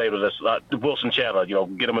homeboy that played with us, Wilson Chandler.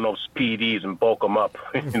 Get him in those PEDs and bulk him up.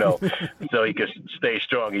 So he can stay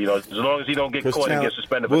strong. As long as he don't get caught and get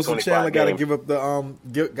suspended for 25 games. Wilson Chandler got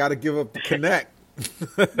to give up the connect.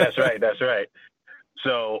 That's right.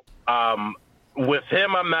 So with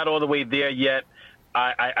him, I'm not all the way there yet.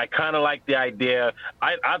 I kind of like the idea.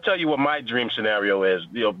 I'll tell you what my dream scenario is.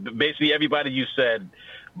 Basically everybody you said,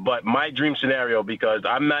 but my dream scenario, because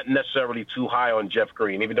I'm not necessarily too high on Jeff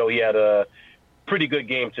Green, even though he had a pretty good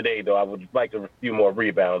game today, though I would like a few more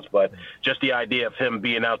rebounds. But just the idea of him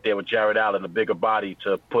being out there with Jared Allen, a bigger body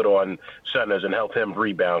to put on centers and help him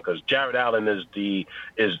rebound, because Jared Allen is the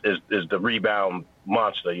rebound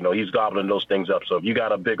monster. He's gobbling those things up. So if you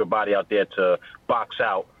got a bigger body out there to box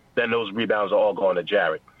out, then those rebounds are all going to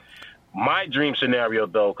Jared. My dream scenario,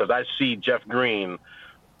 though, because I see Jeff Green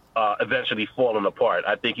eventually falling apart.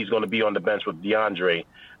 I think he's going to be on the bench with DeAndre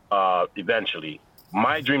eventually.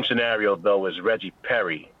 My dream scenario, though, is Reggie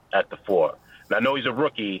Perry at the 4. And I know he's a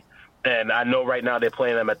rookie, and I know right now they're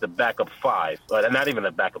playing him at the backup 5. Not even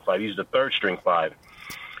the backup 5. He's the third-string 5.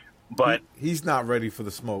 But he's not ready for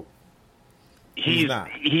the smoke. He's not.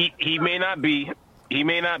 He may not be. He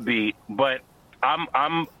may not be. But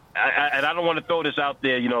and I don't want to throw this out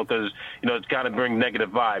there, because it's kind of bring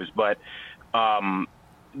negative vibes. But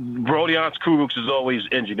Rodions Kurucs is always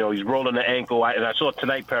injured. He's rolling the ankle, and I saw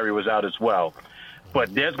tonight Perry was out as well.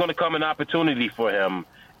 But there's going to come an opportunity for him,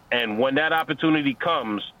 and when that opportunity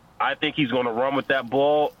comes, I think he's going to run with that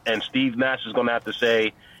ball, and Steve Nash is going to have to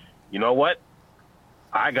say, you know what,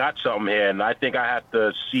 I got something here, and I think I have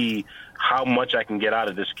to see how much I can get out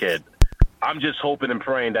of this kid. I'm just hoping and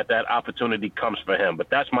praying that opportunity comes for him, but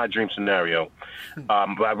that's my dream scenario.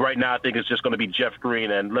 But right now, I think it's just going to be Jeff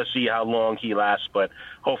Green, and let's see how long he lasts, but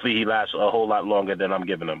hopefully he lasts a whole lot longer than I'm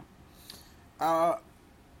giving him.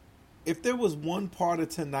 If there was one part of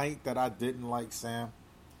tonight that I didn't like, Sam,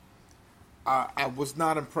 I was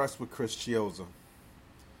not impressed with Chris Chiozza.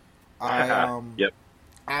 Yep.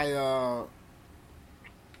 I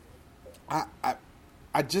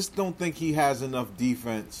just don't think he has enough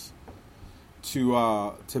defense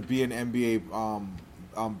to be an NBA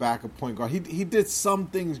backup point guard. He did some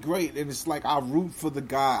things great, and it's like I root for the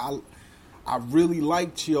guy. I really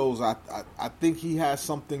like Chiozza. I think he has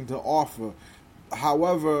something to offer.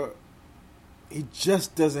 However, he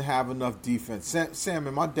just doesn't have enough defense. Sam,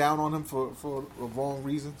 am I down on him for wrong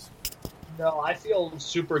reasons? No, I feel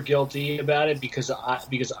super guilty about it because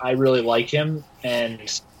I really like him, and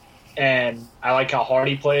I like how hard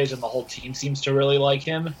he plays, and the whole team seems to really like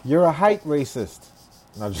him. You're a height racist.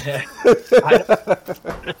 No, I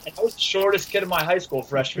was the shortest kid in my high school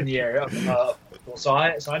freshman year, so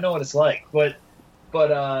I know what it's like. But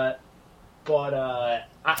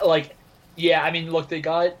yeah, I mean, look, they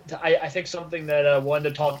got. I think something that we'll end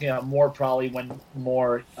up talking about more probably when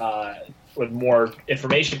more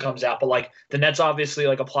information comes out. But like the Nets obviously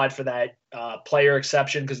like applied for that player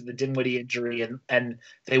exception because of the Dinwiddie injury, and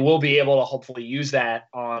they will be able to hopefully use that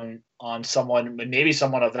on someone, maybe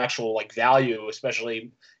someone of actual like value,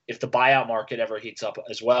 especially if the buyout market ever heats up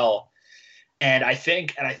as well. And I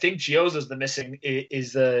think Chiozza's the missing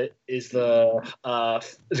is going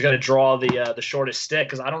to draw the shortest stick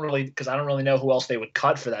because I don't really know who else they would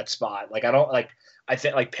cut for that spot. I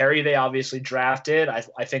think like Perry they obviously drafted. I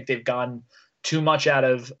think they've gone too much out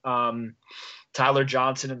of Tyler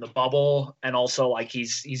Johnson in the bubble, and also like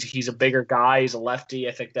he's a bigger guy. He's a lefty.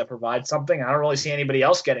 I think that provides something. I don't really see anybody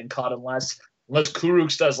else getting cut unless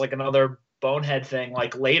Kurucs does like another bonehead thing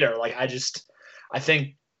like later. Like I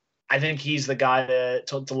think he's the guy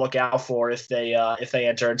to look out for if they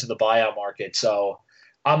enter into the buyout market. So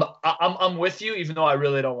I'm with you, even though I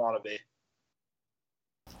really don't want to be.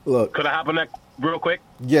 Look, could I hop on that real quick?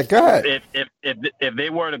 Yeah, go ahead. If they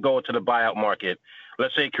were to go to the buyout market,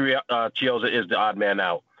 let's say Chiozza is the odd man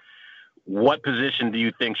out, what position do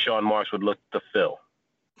you think Sean Marks would look to fill?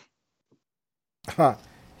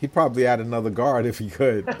 He'd probably add another guard if he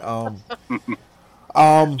could.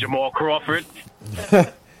 Jamal Crawford.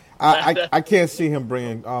 I can't see him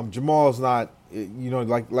bringing Jamal's not,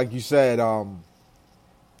 like you said,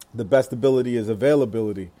 the best ability is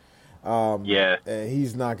availability. Yeah,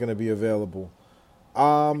 he's not going to be available.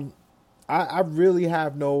 I really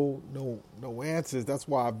have no answers. That's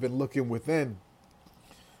why I've been looking within.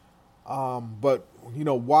 But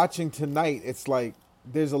watching tonight, it's like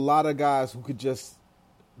there's a lot of guys who could just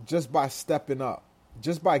by stepping up,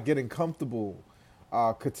 just by getting comfortable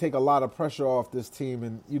could take a lot of pressure off this team.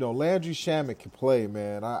 And Landry Shamet can play,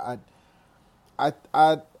 man.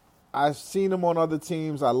 I've seen him on other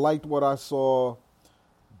teams. I liked what I saw,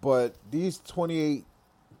 but these 28%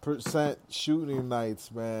 shooting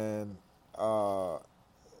nights, man. By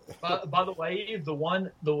the way,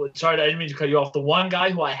 sorry, I didn't mean to cut you off. The one guy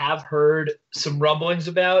who I have heard some rumblings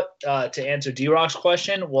about, to answer D-Rock's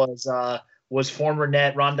question, was former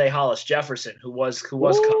net Rondae Hollis Jefferson, who was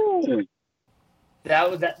coming.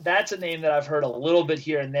 That's a name that I've heard a little bit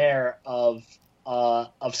here and there of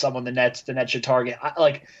someone the Nets should target.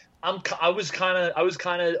 I was kind of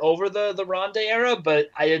over the Rondae era, but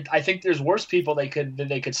I think there's worse people they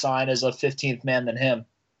could sign as a 15th man than him.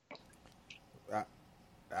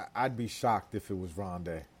 I'd be shocked if it was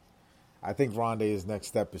Rondae. I think Rondae's next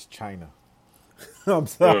step is China. I'm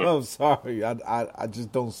sorry. I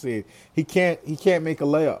just don't see it. He can't make a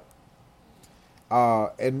layup.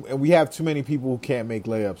 And we have too many people who can't make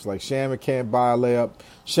layups. Like Shamet can't buy a layup.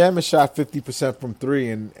 Shamet shot 50% from three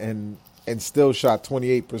and still shot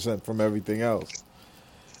 28% from everything else.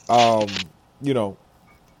 DeAndre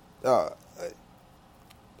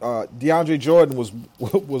Jordan was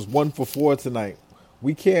 1 for 4 tonight.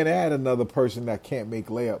 We can't add another person that can't make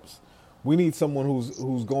layups. We need someone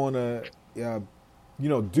who's going to,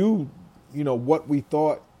 do, what we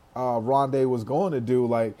thought Rondae was going to do,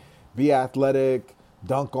 like be athletic,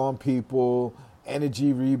 dunk on people,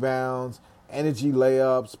 energy rebounds, energy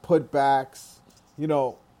layups, putbacks.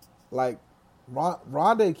 Like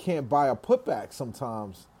Rondae can't buy a putback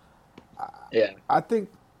sometimes. Yeah, I think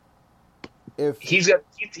if he's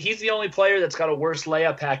the only player that's got a worse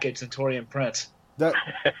layup package than Taurean Prince. That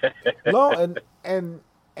no, and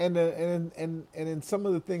in some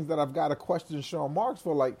of the things that I've got to question Sean Marks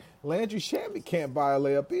for, like Landry Shamet can't buy a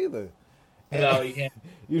layup either. No, you can't.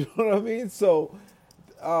 You know what I mean? So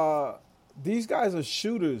these guys are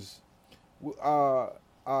shooters,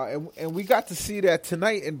 and we got to see that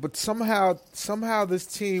tonight. But somehow this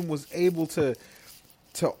team was able to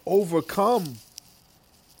overcome.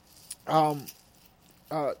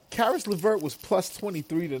 Karis LeVert was plus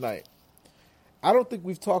 23 tonight. I don't think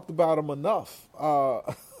we've talked about him enough.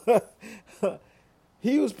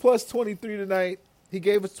 He was plus 23 tonight. He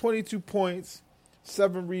gave us 22 points,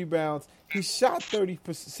 7 rebounds. He shot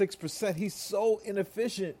 36%. He's so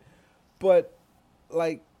inefficient, but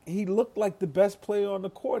like he looked like the best player on the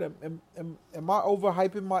court. Am I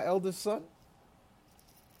overhyping my eldest son?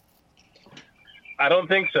 I don't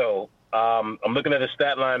think so. I'm looking at his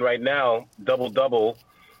stat line right now: double-double,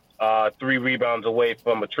 3 rebounds away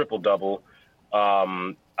from a triple-double.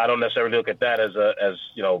 I don't necessarily look at that as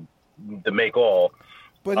the make all.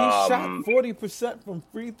 But he shot 40% from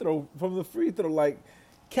the free throw. Like,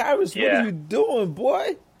 Karis, what are you doing,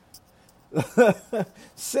 boy?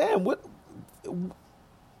 Sam,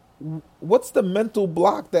 what's the mental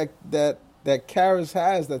block that Karis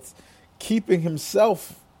has that's keeping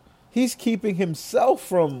himself? He's keeping himself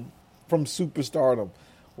from superstardom.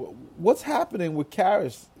 What's happening with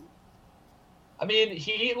Karis? I mean,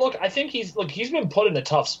 I think he's been put in a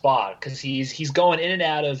tough spot because he's going in and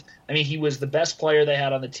out of. I mean, he was the best player they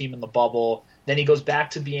had on the team in the bubble. Then he goes back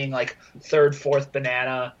to being like third, fourth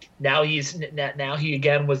banana. Now he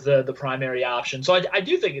again was the primary option. So I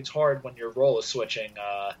do think it's hard when your role is switching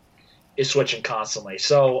constantly.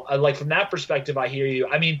 So like from that perspective, I hear you.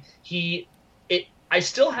 I mean, I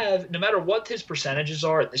still have, no matter what his percentages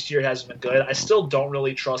are, and this year hasn't been good, I still don't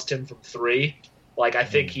really trust him from 3. Like, I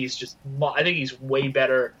think he's way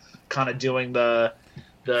better kind of doing the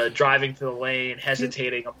driving to the lane,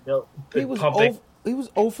 hesitating, pumping. He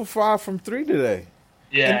was 0 for 5 from 3 today.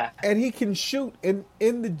 Yeah. And he can shoot. And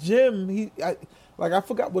in the gym, I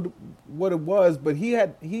forgot what it was, but he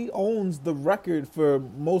owns the record for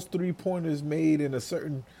most 3-pointers made in a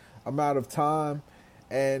certain amount of time.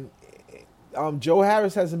 And Joe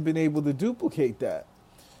Harris hasn't been able to duplicate that.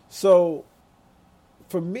 So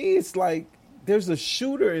for me, it's like there's a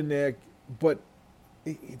shooter in there, but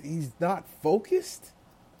he's not focused.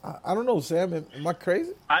 I don't know, Sam. Am I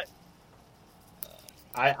crazy?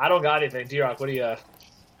 I don't got anything. D-Rock, what do you...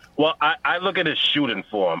 Well, I look at his shooting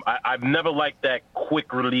form. I've never liked that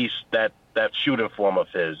quick release, that shooting form of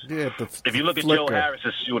his. Yeah, if you look at Joe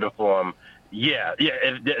Harris's shooting form,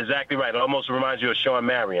 exactly right. It almost reminds you of Sean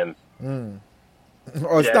Marion.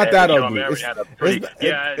 Oh, it's not that ugly. It's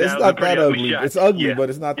not that ugly. It's ugly,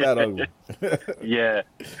 but it's not that ugly. Yeah,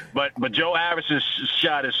 but Joe Harris's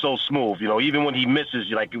shot is so smooth. You know, even when he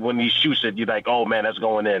misses, like when he shoots it, you're like, oh man, that's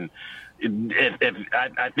going in.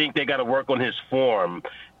 I think they got to work on his form,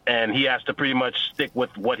 and he has to pretty much stick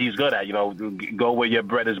with what he's good at. Go where your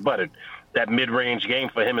bread is buttered. That mid-range game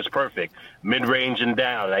for him is perfect. Mid-range and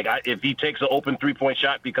down. If he takes an open 3-point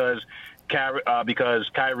shot because Kyrie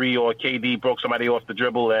or KD broke somebody off the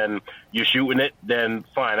dribble and you're shooting it, then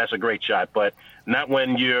fine, that's a great shot. But not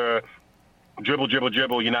when you're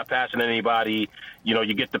dribble, you're not passing anybody.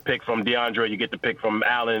 You get the pick from DeAndre, you get the pick from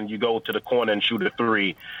Allen, you go to the corner and shoot a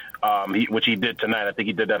three, which he did tonight. I think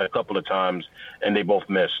he did that a couple of times, and they both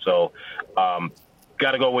missed. So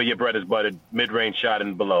got to go where your bread is buttered, mid-range shot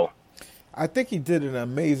and below. I think he did an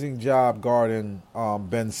amazing job guarding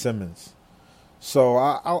Ben Simmons. So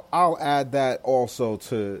I'll add that also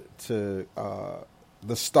to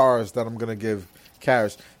the stars that I'm going to give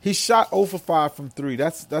Caris. He shot 0 for 5 from 3.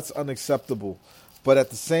 That's unacceptable. But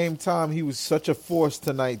at the same time, he was such a force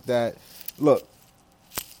tonight that, look,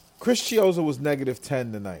 Chris Chiozza was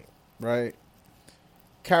 -10 tonight, right?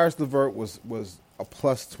 Caris LeVert was a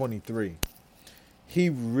plus 23. He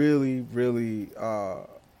really, really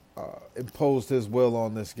imposed his will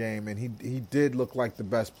on this game, and he did look like the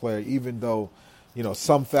best player, even though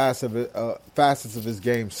some facets of his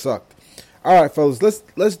game sucked. All right, fellas,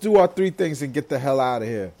 let's do our 3 things and get the hell out of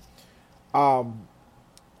here.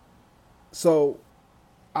 So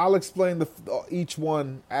I'll explain each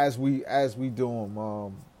one as we do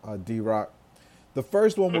them. D-Rock. The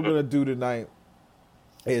first one we're gonna do tonight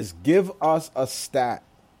is give us a stat.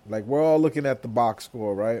 Like, we're all looking at the box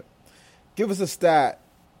score, right? Give us a stat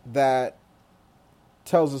that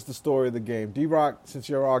tells us the story of the game. D-Rock, since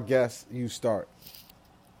you're our guest, you start.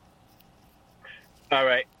 All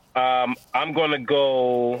right. I'm going to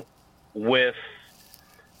go with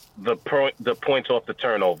the points off the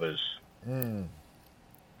turnovers.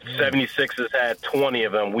 76ers had 20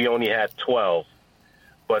 of them. We only had 12.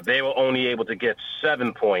 But they were only able to get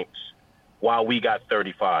 7 points while we got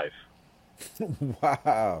 35.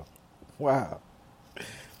 Wow.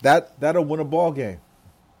 That'll win a ball game.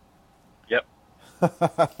 Yep.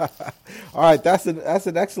 All right, that's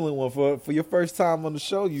an excellent one for your first time on the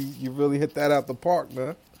show. You really hit that out the park,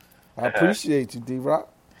 man. I appreciate you, D-Rock.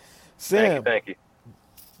 Sam, thank you.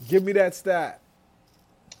 Give me that stat.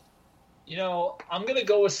 I'm going to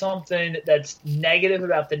go with something that's negative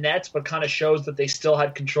about the Nets, but kind of shows that they still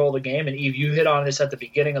had control of the game. And Eve, you hit on this at the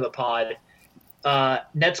beginning of the pod.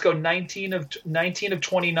 Nets go 19 of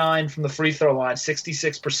 29 from the free throw line,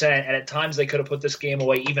 66%, and at times they could have put this game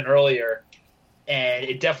away even earlier. And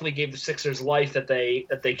it definitely gave the Sixers life that they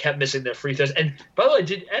kept missing their free throws. And by the way,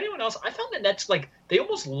 did anyone else? I found the Nets, they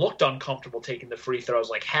almost looked uncomfortable taking the free throws.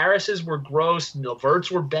 Like, Harris's were gross,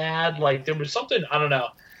 LeVert's were bad. Like, there was something, I don't know.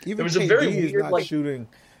 Even there was KD a very is weird, not shooting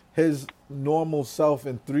his normal self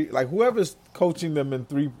in 3. Like, whoever's coaching them in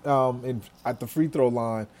 3 at the free throw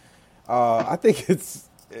line, I think it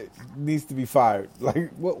needs to be fired. Like,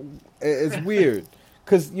 it's weird.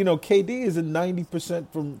 Because, KD is a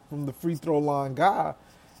 90% from the free throw line guy,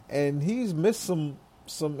 and he's missed some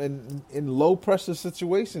in low pressure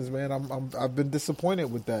situations, man. I've been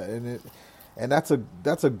disappointed with that, and that's a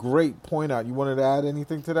great point out. You wanted to add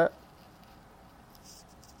anything to that?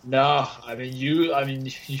 No, you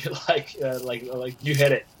like you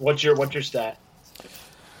hit it. What's your stat?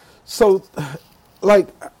 So, I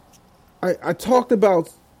talked about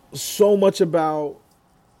so much about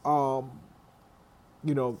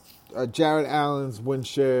Jarrett Allen's win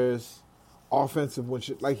shares, offensive win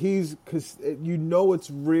shares. Like, because it's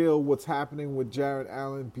real what's happening with Jarrett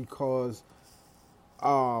Allen, because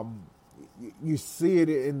you see it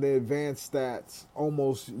in the advanced stats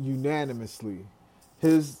almost unanimously.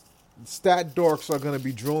 His stat dorks are going to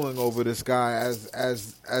be drooling over this guy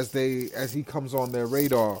as he comes on their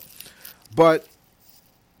radar. But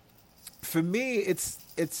for me, it's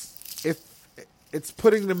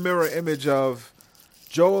putting the mirror image of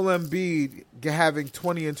Joel Embiid having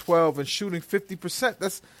 20 and 12 and shooting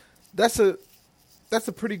 50%. That's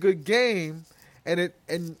a pretty good game, and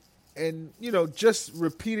just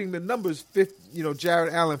repeating the numbers.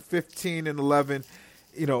 Jarrett Allen 15 and 11.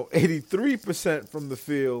 83% from the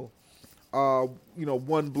field,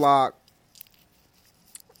 1 block.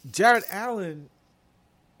 Jarrett Allen,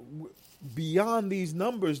 beyond these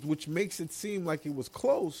numbers, which makes it seem like it was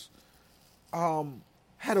close,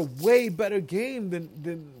 had a way better game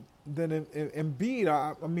than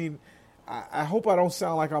Embiid. I hope I don't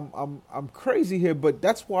sound like I'm crazy here, but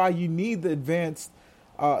that's why you need the advanced.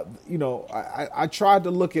 I tried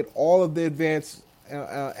to look at all of the advanced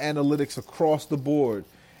analytics across the board,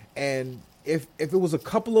 and if it was a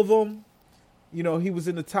couple of them, he was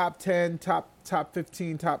in the top 10, top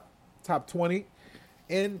 15, top 20,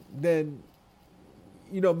 and then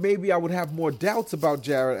maybe I would have more doubts about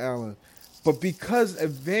Jarrett Allen. But because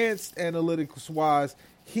advanced analytics wise,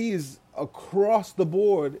 he is across the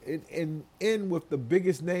board in with the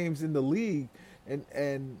biggest names in the league.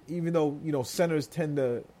 And even though, centers tend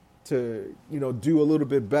to do a little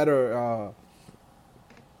bit better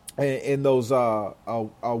in those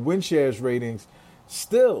win shares ratings,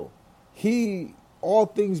 still he, all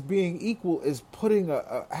things being equal, is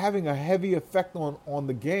having a heavy effect on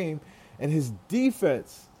the game. And his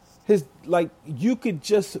defense, you could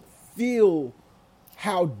just feel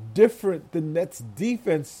how different the Nets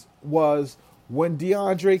defense was when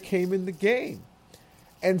DeAndre came in the game.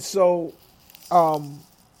 And so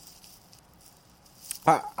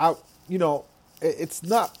it's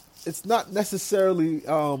not necessarily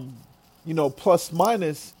plus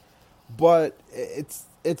minus, but it's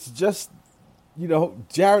just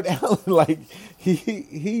Jarrett Allen,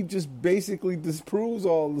 he just basically disproves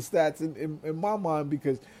all the stats in my mind,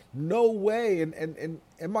 because no way, and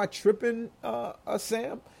am I tripping,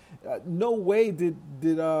 Sam? No way did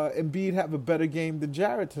Embiid have a better game than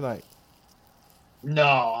Jarrett tonight. No,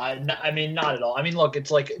 I mean, not at all. I mean, look,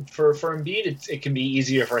 it's like for Embiid, it can be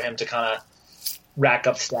easier for him to kind of rack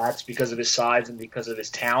up stats because of his size and because of his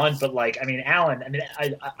talent. But Allen,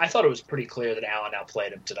 I thought it was pretty clear that Allen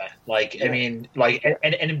outplayed him today. And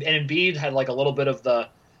Embiid had a little bit of the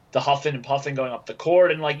huffing and puffing going up the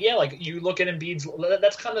court, and you look at Embiid's,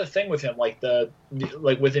 that's kind of the thing with him, with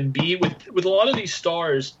Embiid, with a lot of these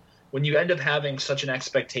stars, when you end up having such an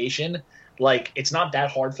expectation, it's not that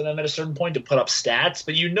hard for them at a certain point to put up stats,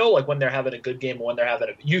 but when they're having a good game, and when they're having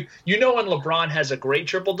when LeBron has a great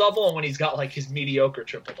triple double and when he's got his mediocre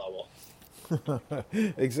triple double.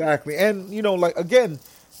 Exactly. And again,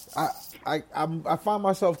 I find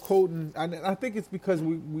myself quoting, and I think it's because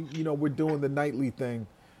we're doing the nightly thing,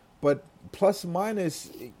 but plus minus,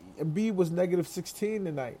 Embiid was negative 16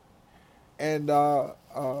 tonight, and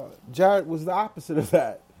Jarrett was the opposite of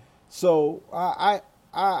that. So I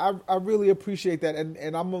really appreciate that, and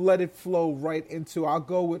I'm gonna let it flow right into. I'll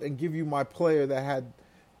go with and give you my player that had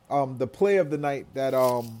the play of the night that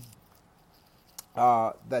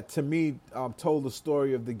that to me told the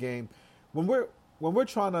story of the game. When we're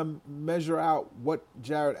trying to measure out what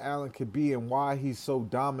Jarrett Allen could be and why he's so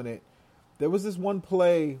dominant, there was this one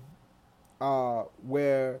play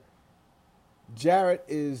where Jarrett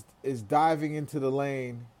is diving into the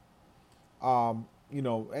lane. And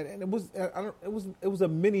it was a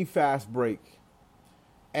mini fast break,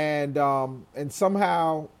 and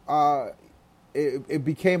somehow it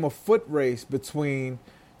became a foot race between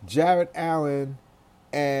Jarrett Allen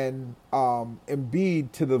and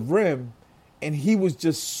Embiid to the rim, and he was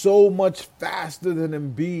just so much faster than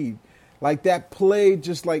Embiid. That play,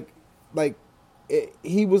 just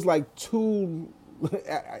he was too.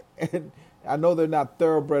 And I know they're not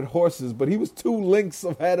thoroughbred horses, but he was 2 lengths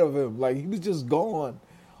ahead of him. He was just gone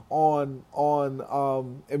on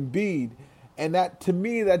Embiid. And that, to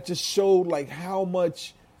me, that just showed how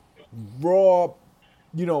much raw,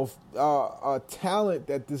 talent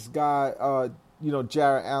that this guy,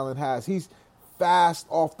 Jarrett Allen has. He's fast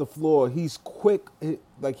off the floor. He's quick.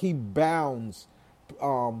 He bounds.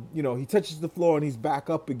 He touches the floor and he's back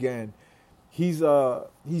up again. He's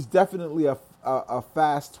definitely a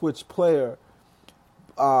fast twitch player,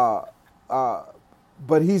 but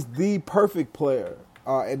he's the perfect player,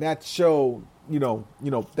 and that showed,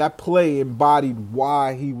 that play embodied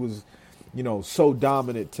why he was, so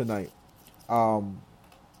dominant tonight.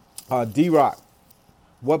 D-Rock,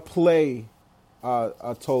 what play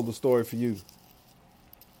told the story for you?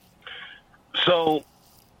 So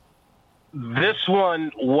this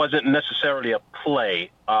one wasn't necessarily a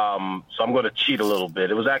play, so I'm going to cheat a little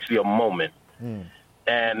bit. It was actually a moment.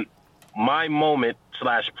 And my moment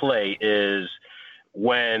 / play is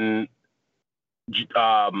when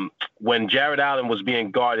Jarrett Allen was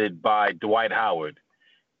being guarded by Dwight Howard,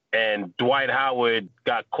 and Dwight Howard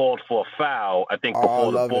got called for a foul, I think,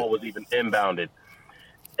 before the ball was even inbounded.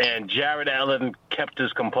 And Jarrett Allen kept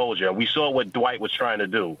his composure. We saw what Dwight was trying to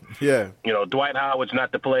do. Yeah. Dwight Howard's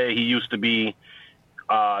not the player he used to be.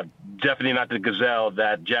 Definitely not the gazelle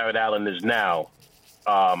that Jarrett Allen is now.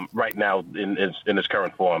 Right now in his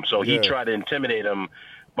current form. So he tried to intimidate him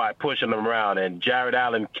by pushing him around, and Jarrett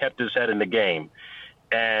Allen kept his head in the game.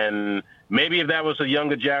 And maybe if that was a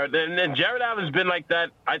younger Jarrett, and Jarrett Allen's been like that,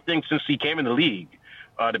 I think, since he came in the league,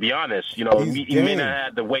 to be honest. He may not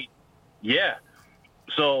have the weight. Yeah.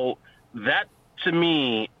 So that, to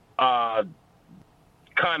me, kind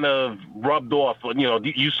of rubbed off.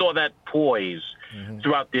 You saw that poise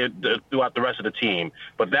throughout the rest of the team.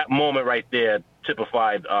 But that moment right there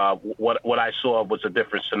typified what I saw was a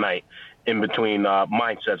difference tonight in between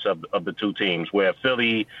mindsets of the two teams, where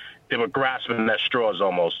Philly they were grasping at straws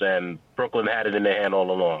almost, and Brooklyn had it in their hand all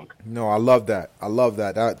along. No, I love that. I love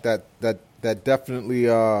that. That definitely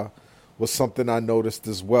was something I noticed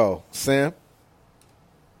as well. Sam?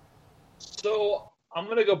 So I'm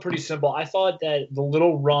going to go pretty simple. I thought that the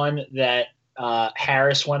little run that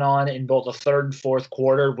Harris went on in both the third and fourth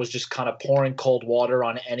quarter was just kind of pouring cold water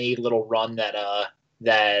on any little run that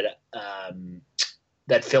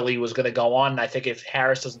Philly was going to go on. And I think if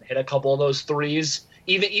Harris doesn't hit a couple of those threes,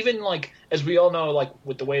 even like, as we all know, like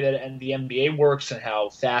with the way that the NBA works and how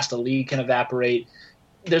fast a league can evaporate,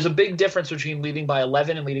 there's a big difference between leading by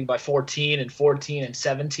 11 and leading by 14 and 14 and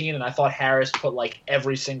 17. And I thought Harris put like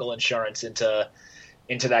every single insurance into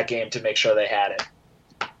that game to make sure they had it.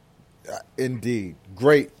 Indeed.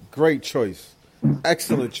 Great choice.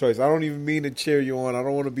 Excellent choice. I don't even mean to cheer you on. I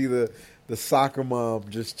don't want to be the soccer mom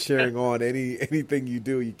just cheering on anything you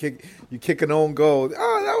do. You kick an own goal.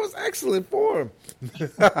 Oh, that was excellent for him.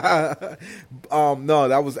 No,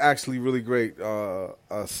 that was actually really great,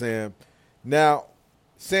 Sam. Now,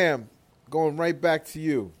 Sam, going right back to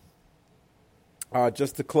you,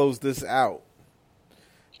 just to close this out.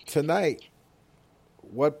 Tonight,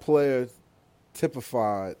 what player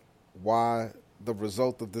typified why the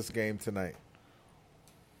result of this game tonight?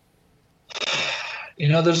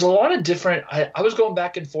 There's a lot of different. I was going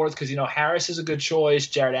back and forth because Harris is a good choice,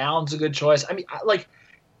 Jared Allen's a good choice. I mean,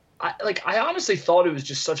 I honestly thought it was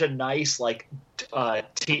just such a nice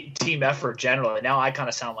team effort generally. Now I kind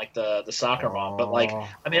of sound like the soccer mom, but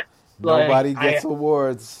nobody gets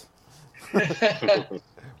awards.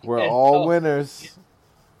 We're all winners.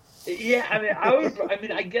 Yeah,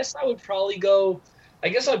 I guess I would probably go. I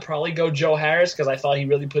guess I'd probably go Joe Harris because I thought he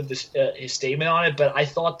really put his statement on it. But I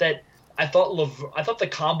thought the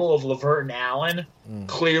combo of LeVert and Allen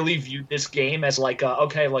clearly viewed this game as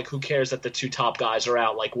who cares that the two top guys are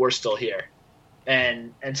out? Like, we're still here,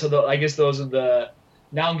 and so I guess those are the.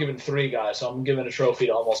 Now I'm giving three guys, so I'm giving a trophy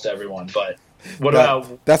to almost everyone. But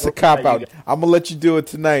that's a cop out. I'm gonna let you do it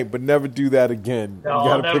tonight, but never do that again. No,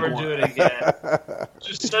 I'll never do it again.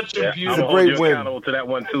 Just such a beautiful. I'm a great win. Accountable to that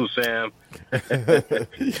one too, Sam.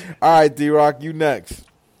 All right, D-Rock, you next.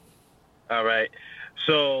 All right,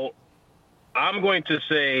 so I'm going to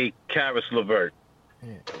say Caris LeVert.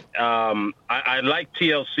 I like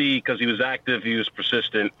TLC because he was active, he was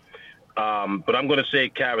persistent. But I'm going to say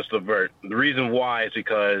Caris LeVert. The reason why is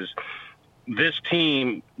because this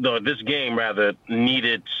game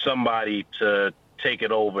needed somebody to take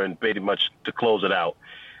it over and pretty much to close it out.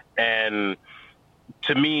 And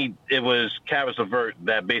to me, it was Caris LeVert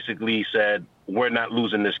that basically said, we're not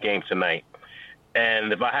losing this game tonight.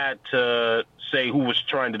 And if I had to say who was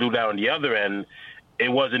trying to do that on the other end, it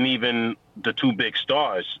wasn't even the two big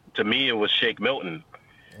stars. To me, it was Shake Milton.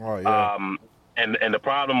 Oh, yeah. And the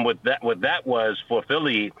problem with that was for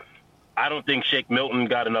Philly, I don't think Shake Milton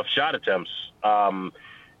got enough shot attempts.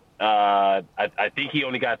 I think he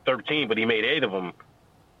only got 13, but he made 8 of them.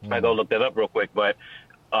 I go look that up real quick. But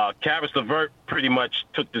Caris LeVert pretty much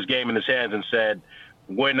took this game in his hands and said,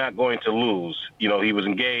 we're not going to lose. He was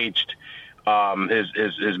engaged.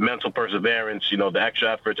 His mental perseverance, the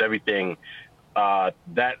extra efforts, everything.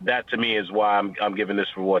 That to me is why I'm giving this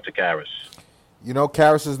reward to Caris.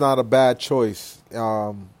 Caris is not a bad choice.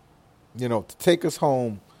 To take us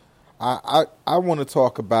home, I want to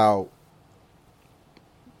talk about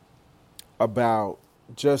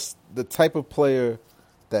just the type of player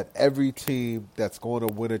that every team that's going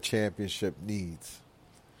to win a championship needs.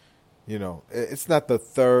 It's not the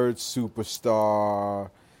third superstar.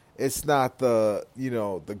 It's not the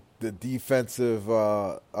defensive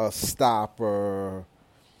stopper.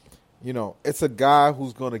 It's a guy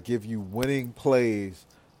who's going to give you winning plays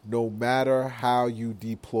no matter how you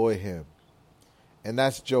deploy him. And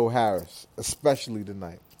that's Joe Harris, especially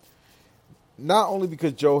tonight. Not only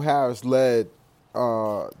because Joe Harris led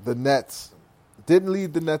the Nets, didn't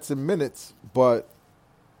lead the Nets in minutes, but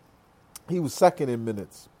he was second in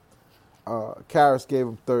minutes. Harris gave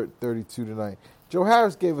him 32 tonight. Joe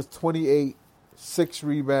Harris gave us 28, 6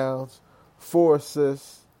 rebounds, 4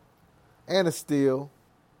 assists, and a steal.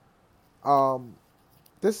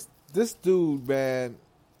 This dude, man,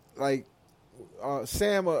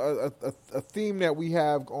 Sam, a theme that we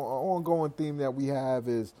have, an ongoing theme that we have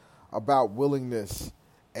is about willingness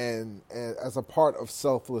and as a part of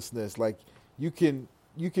selflessness. Like you can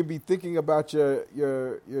be thinking about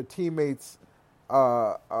your teammates,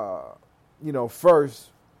 first,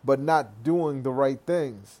 but not doing the right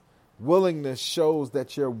things. Willingness shows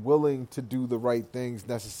that you're willing to do the right things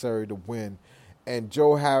necessary to win. And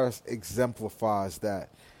Joe Harris exemplifies that.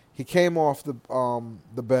 He came off the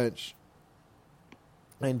bench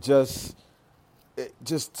and just it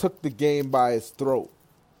just took the game by its throat.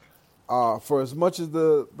 For as much as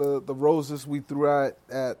the roses we threw at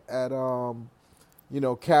Karis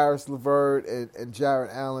LeVert and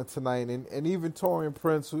Jarrett Allen tonight, and even Taurean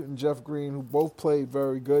Prince and Jeff Green, who both played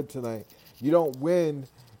very good tonight. You don't win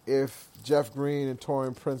if Jeff Green and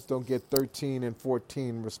Taurean Prince don't get 13 and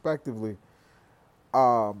 14 respectively.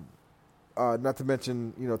 Not to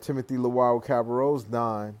mention, Timothy Luwawu-Cabarrot's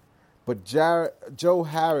 9. But Joe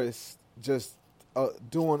Harris just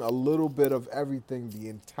doing a little bit of everything the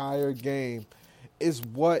entire game is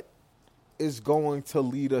what is going to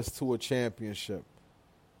lead us to a championship.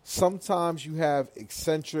 Sometimes you have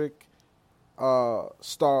eccentric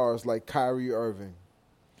stars like Kyrie Irving.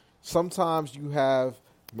 Sometimes you have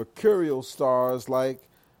mercurial stars like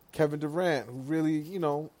Kevin Durant, who really,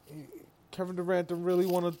 Kevin Durant don't really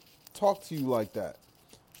want to talk to you like that.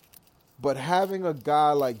 But having a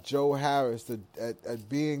guy like Joe Harris at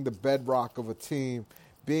being the bedrock of a team,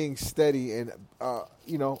 being steady, and,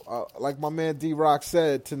 like my man D-Rock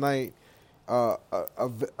said tonight,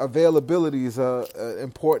 availability is an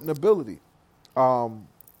important ability.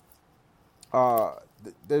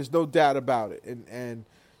 There's no doubt about it. And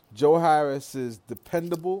Joe Harris is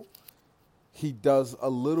dependable. He does a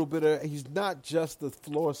little bit of – he's not just a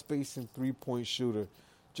floor spacing three-point shooter.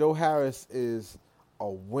 Joe Harris is a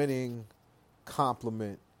winning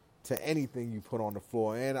complement to anything you put on the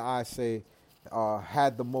floor. And I say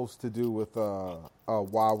had the most to do with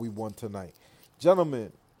why we won tonight.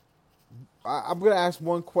 Gentlemen, I'm going to ask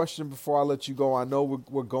one question before I let you go. I know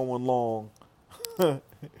we're going long.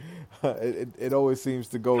 It always seems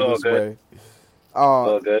to go this way.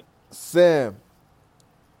 Good. Sam,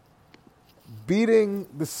 beating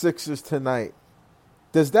the Sixers tonight,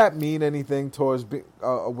 does that mean anything towards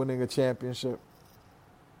winning a championship?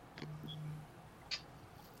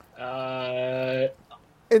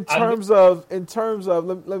 In terms of,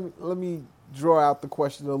 let me draw out the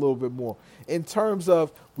question a little bit more. In terms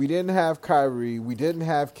of, we didn't have Kyrie, we didn't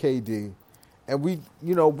have KD, and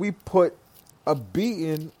we put a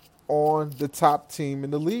beating on the top team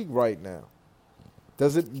in the league right now.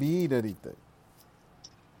 Does it mean anything?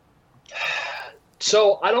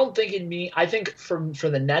 So I don't think it means. I think for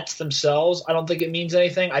the Nets themselves, I don't think it means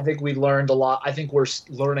anything. I think we learned a lot. I think we're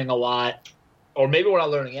learning a lot, or maybe we're not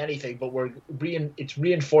learning anything, but it's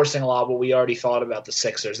reinforcing a lot what we already thought about the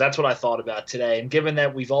Sixers. That's what I thought about today. And given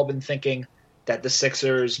that we've all been thinking that the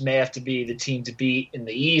Sixers may have to be the team to beat in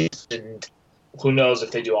the East, and who knows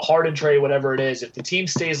if they do a Harden trade, whatever it is. If the team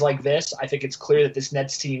stays like this, I think it's clear that this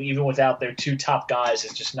Nets team, even without their two top guys,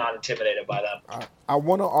 is just not intimidated by them. I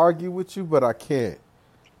want to argue with you, but I can't.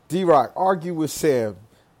 D-Rock, argue with Sam.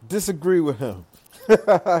 Disagree with him.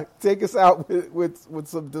 Take us out with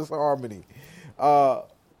some disharmony. What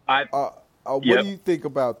do you think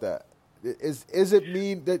about that? Is it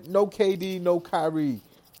mean that no KD, no Kyrie?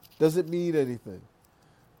 Does it mean anything?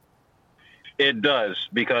 It does,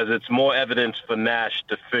 because it's more evidence for Nash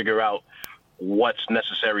to figure out what's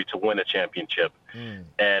necessary to win a championship.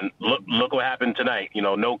 And look what happened tonight.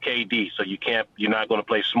 No KD, so you're not going to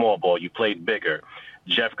play small ball. You played bigger.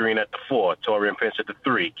 Jeff Green at the 4, Taurean Prince at the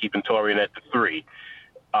 3, keeping Taurean at the 3.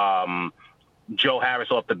 Joe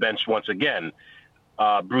Harris off the bench once again.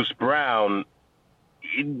 Bruce Brown,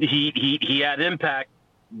 he had impact,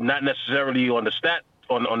 not necessarily on the stat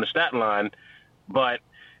line, but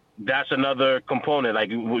that's another component.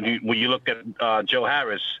 Like when you look at Joe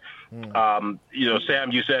Harris, Sam,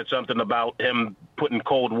 you said something about him putting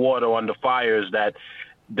cold water on the fires that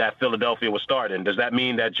Philadelphia was starting. Does that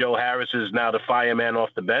mean that Joe Harris is now the fireman off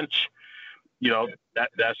the bench?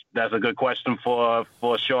 That's a good question for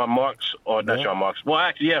Sean Marks, or not Sean Marks. Well,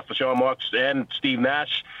 actually, yeah, for Sean Marks and Steve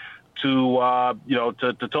Nash to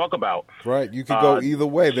talk about. Right, you could go either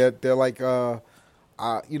way. They're like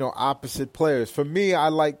opposite players. For me, I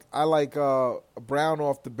like Brown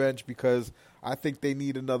off the bench because I think they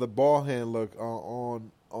need another ball handler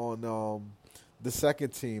on the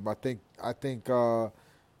second team. I think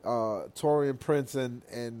Taurean Prince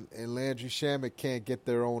and Landry Shamet can't get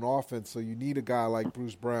their own offense, so you need a guy like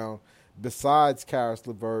Bruce Brown besides Karis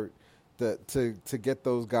LeVert to get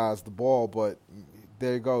those guys the ball. But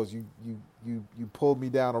there it goes. You pulled me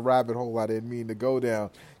down a rabbit hole I didn't mean to go down.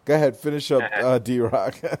 Go ahead, finish up,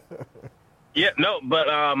 D-Rock.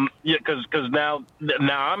 Because now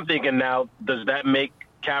I'm thinking, now does that make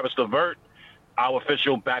Karis LeVert our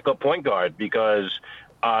official backup point guard? Because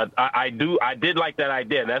I did like that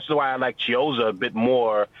idea. And that's why I like Chiozza a bit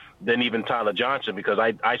more than even Tyler Johnson, because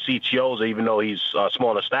I see Chiozza, even though he's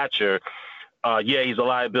smaller stature, he's a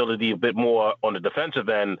liability a bit more on the defensive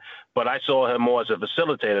end, but I saw him more as a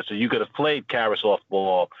facilitator. So you could have played Karis off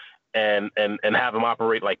ball and have him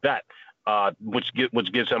operate like that, which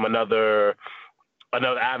gives him another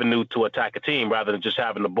avenue to attack a team rather than just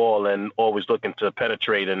having the ball and always looking to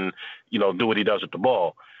penetrate and, do what he does with the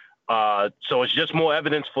ball. So it's just more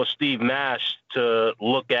evidence for Steve Nash to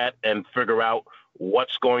look at and figure out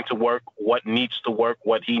what's going to work, what needs to work,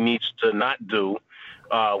 what he needs to not do,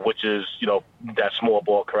 which is, that small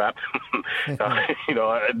ball crap.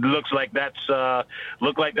 It looks like that's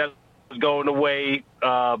going away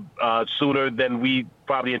sooner than we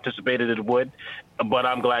probably anticipated it would, but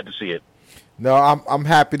I'm glad to see it. No, I'm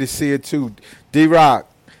happy to see it too. D-Rock,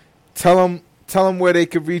 tell them where they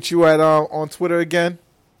could reach you at on Twitter again.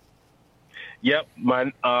 Yep,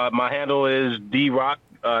 my handle is D-Rock,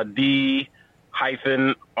 D-ROCK.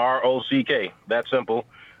 That simple.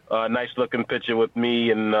 Nice looking picture with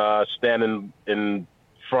me and standing in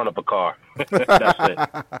front of a car. That's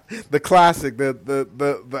it. The classic,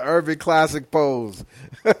 the Irving classic pose.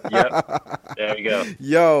 Yep, there you go.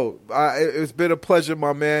 Yo, it's been a pleasure,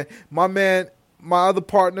 my man. My other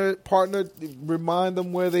partner. Remind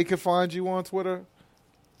them where they can find you on Twitter.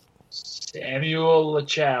 Samuel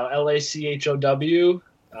Lachow, Lachow.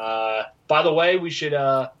 By the way, we should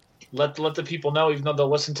let the people know, even though they'll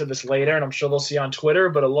listen to this later, and I'm sure they'll see on Twitter,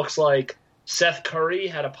 but it looks like Seth Curry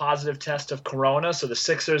had a positive test of corona, so the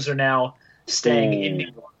Sixers are now staying in New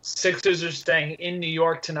York. Sixers are staying in New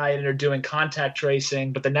York tonight and are doing contact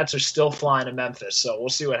tracing, but the Nets are still flying to Memphis, so we'll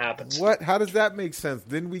see what happens. What? How does that make sense?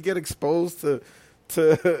 Didn't we get exposed to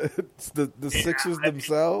the Sixers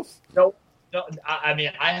themselves? No, I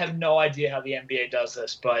mean, I have no idea how the NBA does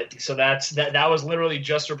this, but so that was literally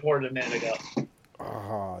just reported a minute ago.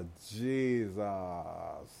 Oh, Jesus.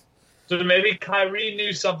 So maybe Kyrie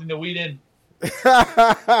knew something that we didn't.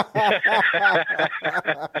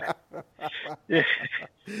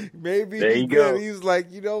 Maybe there he you go. did. He was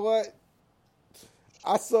like, you know what?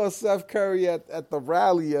 I saw Seth Curry at the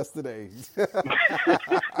rally yesterday.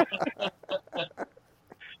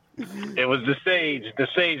 It was the sage. The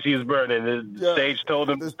sage he was burning. The sage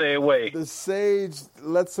told him to stay away. The sage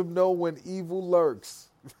lets him know when evil lurks.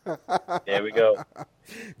 There we go.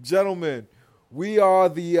 Gentlemen, we are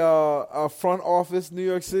the front office New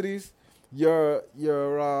York City's, your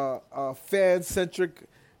fan-centric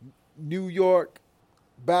New York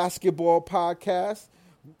basketball podcast.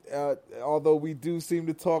 Although we do seem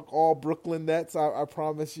to talk all Brooklyn Nets, I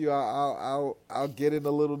promise you I'll get in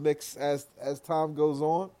a little Knicks as time goes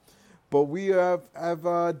on. But we have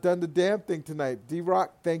done the damn thing tonight.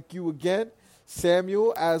 D-Rock, thank you again.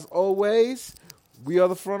 Samuel, as always, we are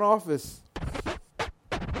the front office.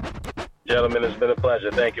 Gentlemen, it's been a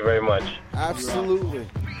pleasure. Thank you very much. Absolutely.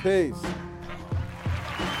 Peace.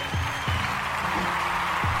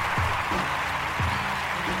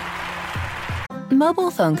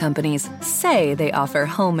 Mobile phone companies say they offer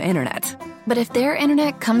home internet. But if their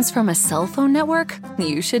internet comes from a cell phone network,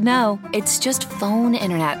 you should know. It's just phone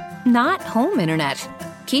internet, not home internet.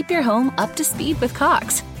 Keep your home up to speed with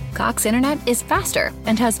Cox. Cox internet is faster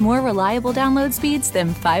and has more reliable download speeds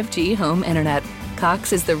than 5G home internet.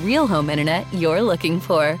 Cox is the real home internet you're looking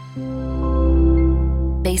for.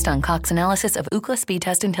 Based on Cox analysis of Ookla speed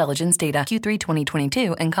test intelligence data Q3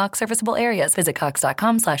 2022 and Cox serviceable areas, visit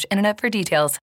cox.com/internet for details.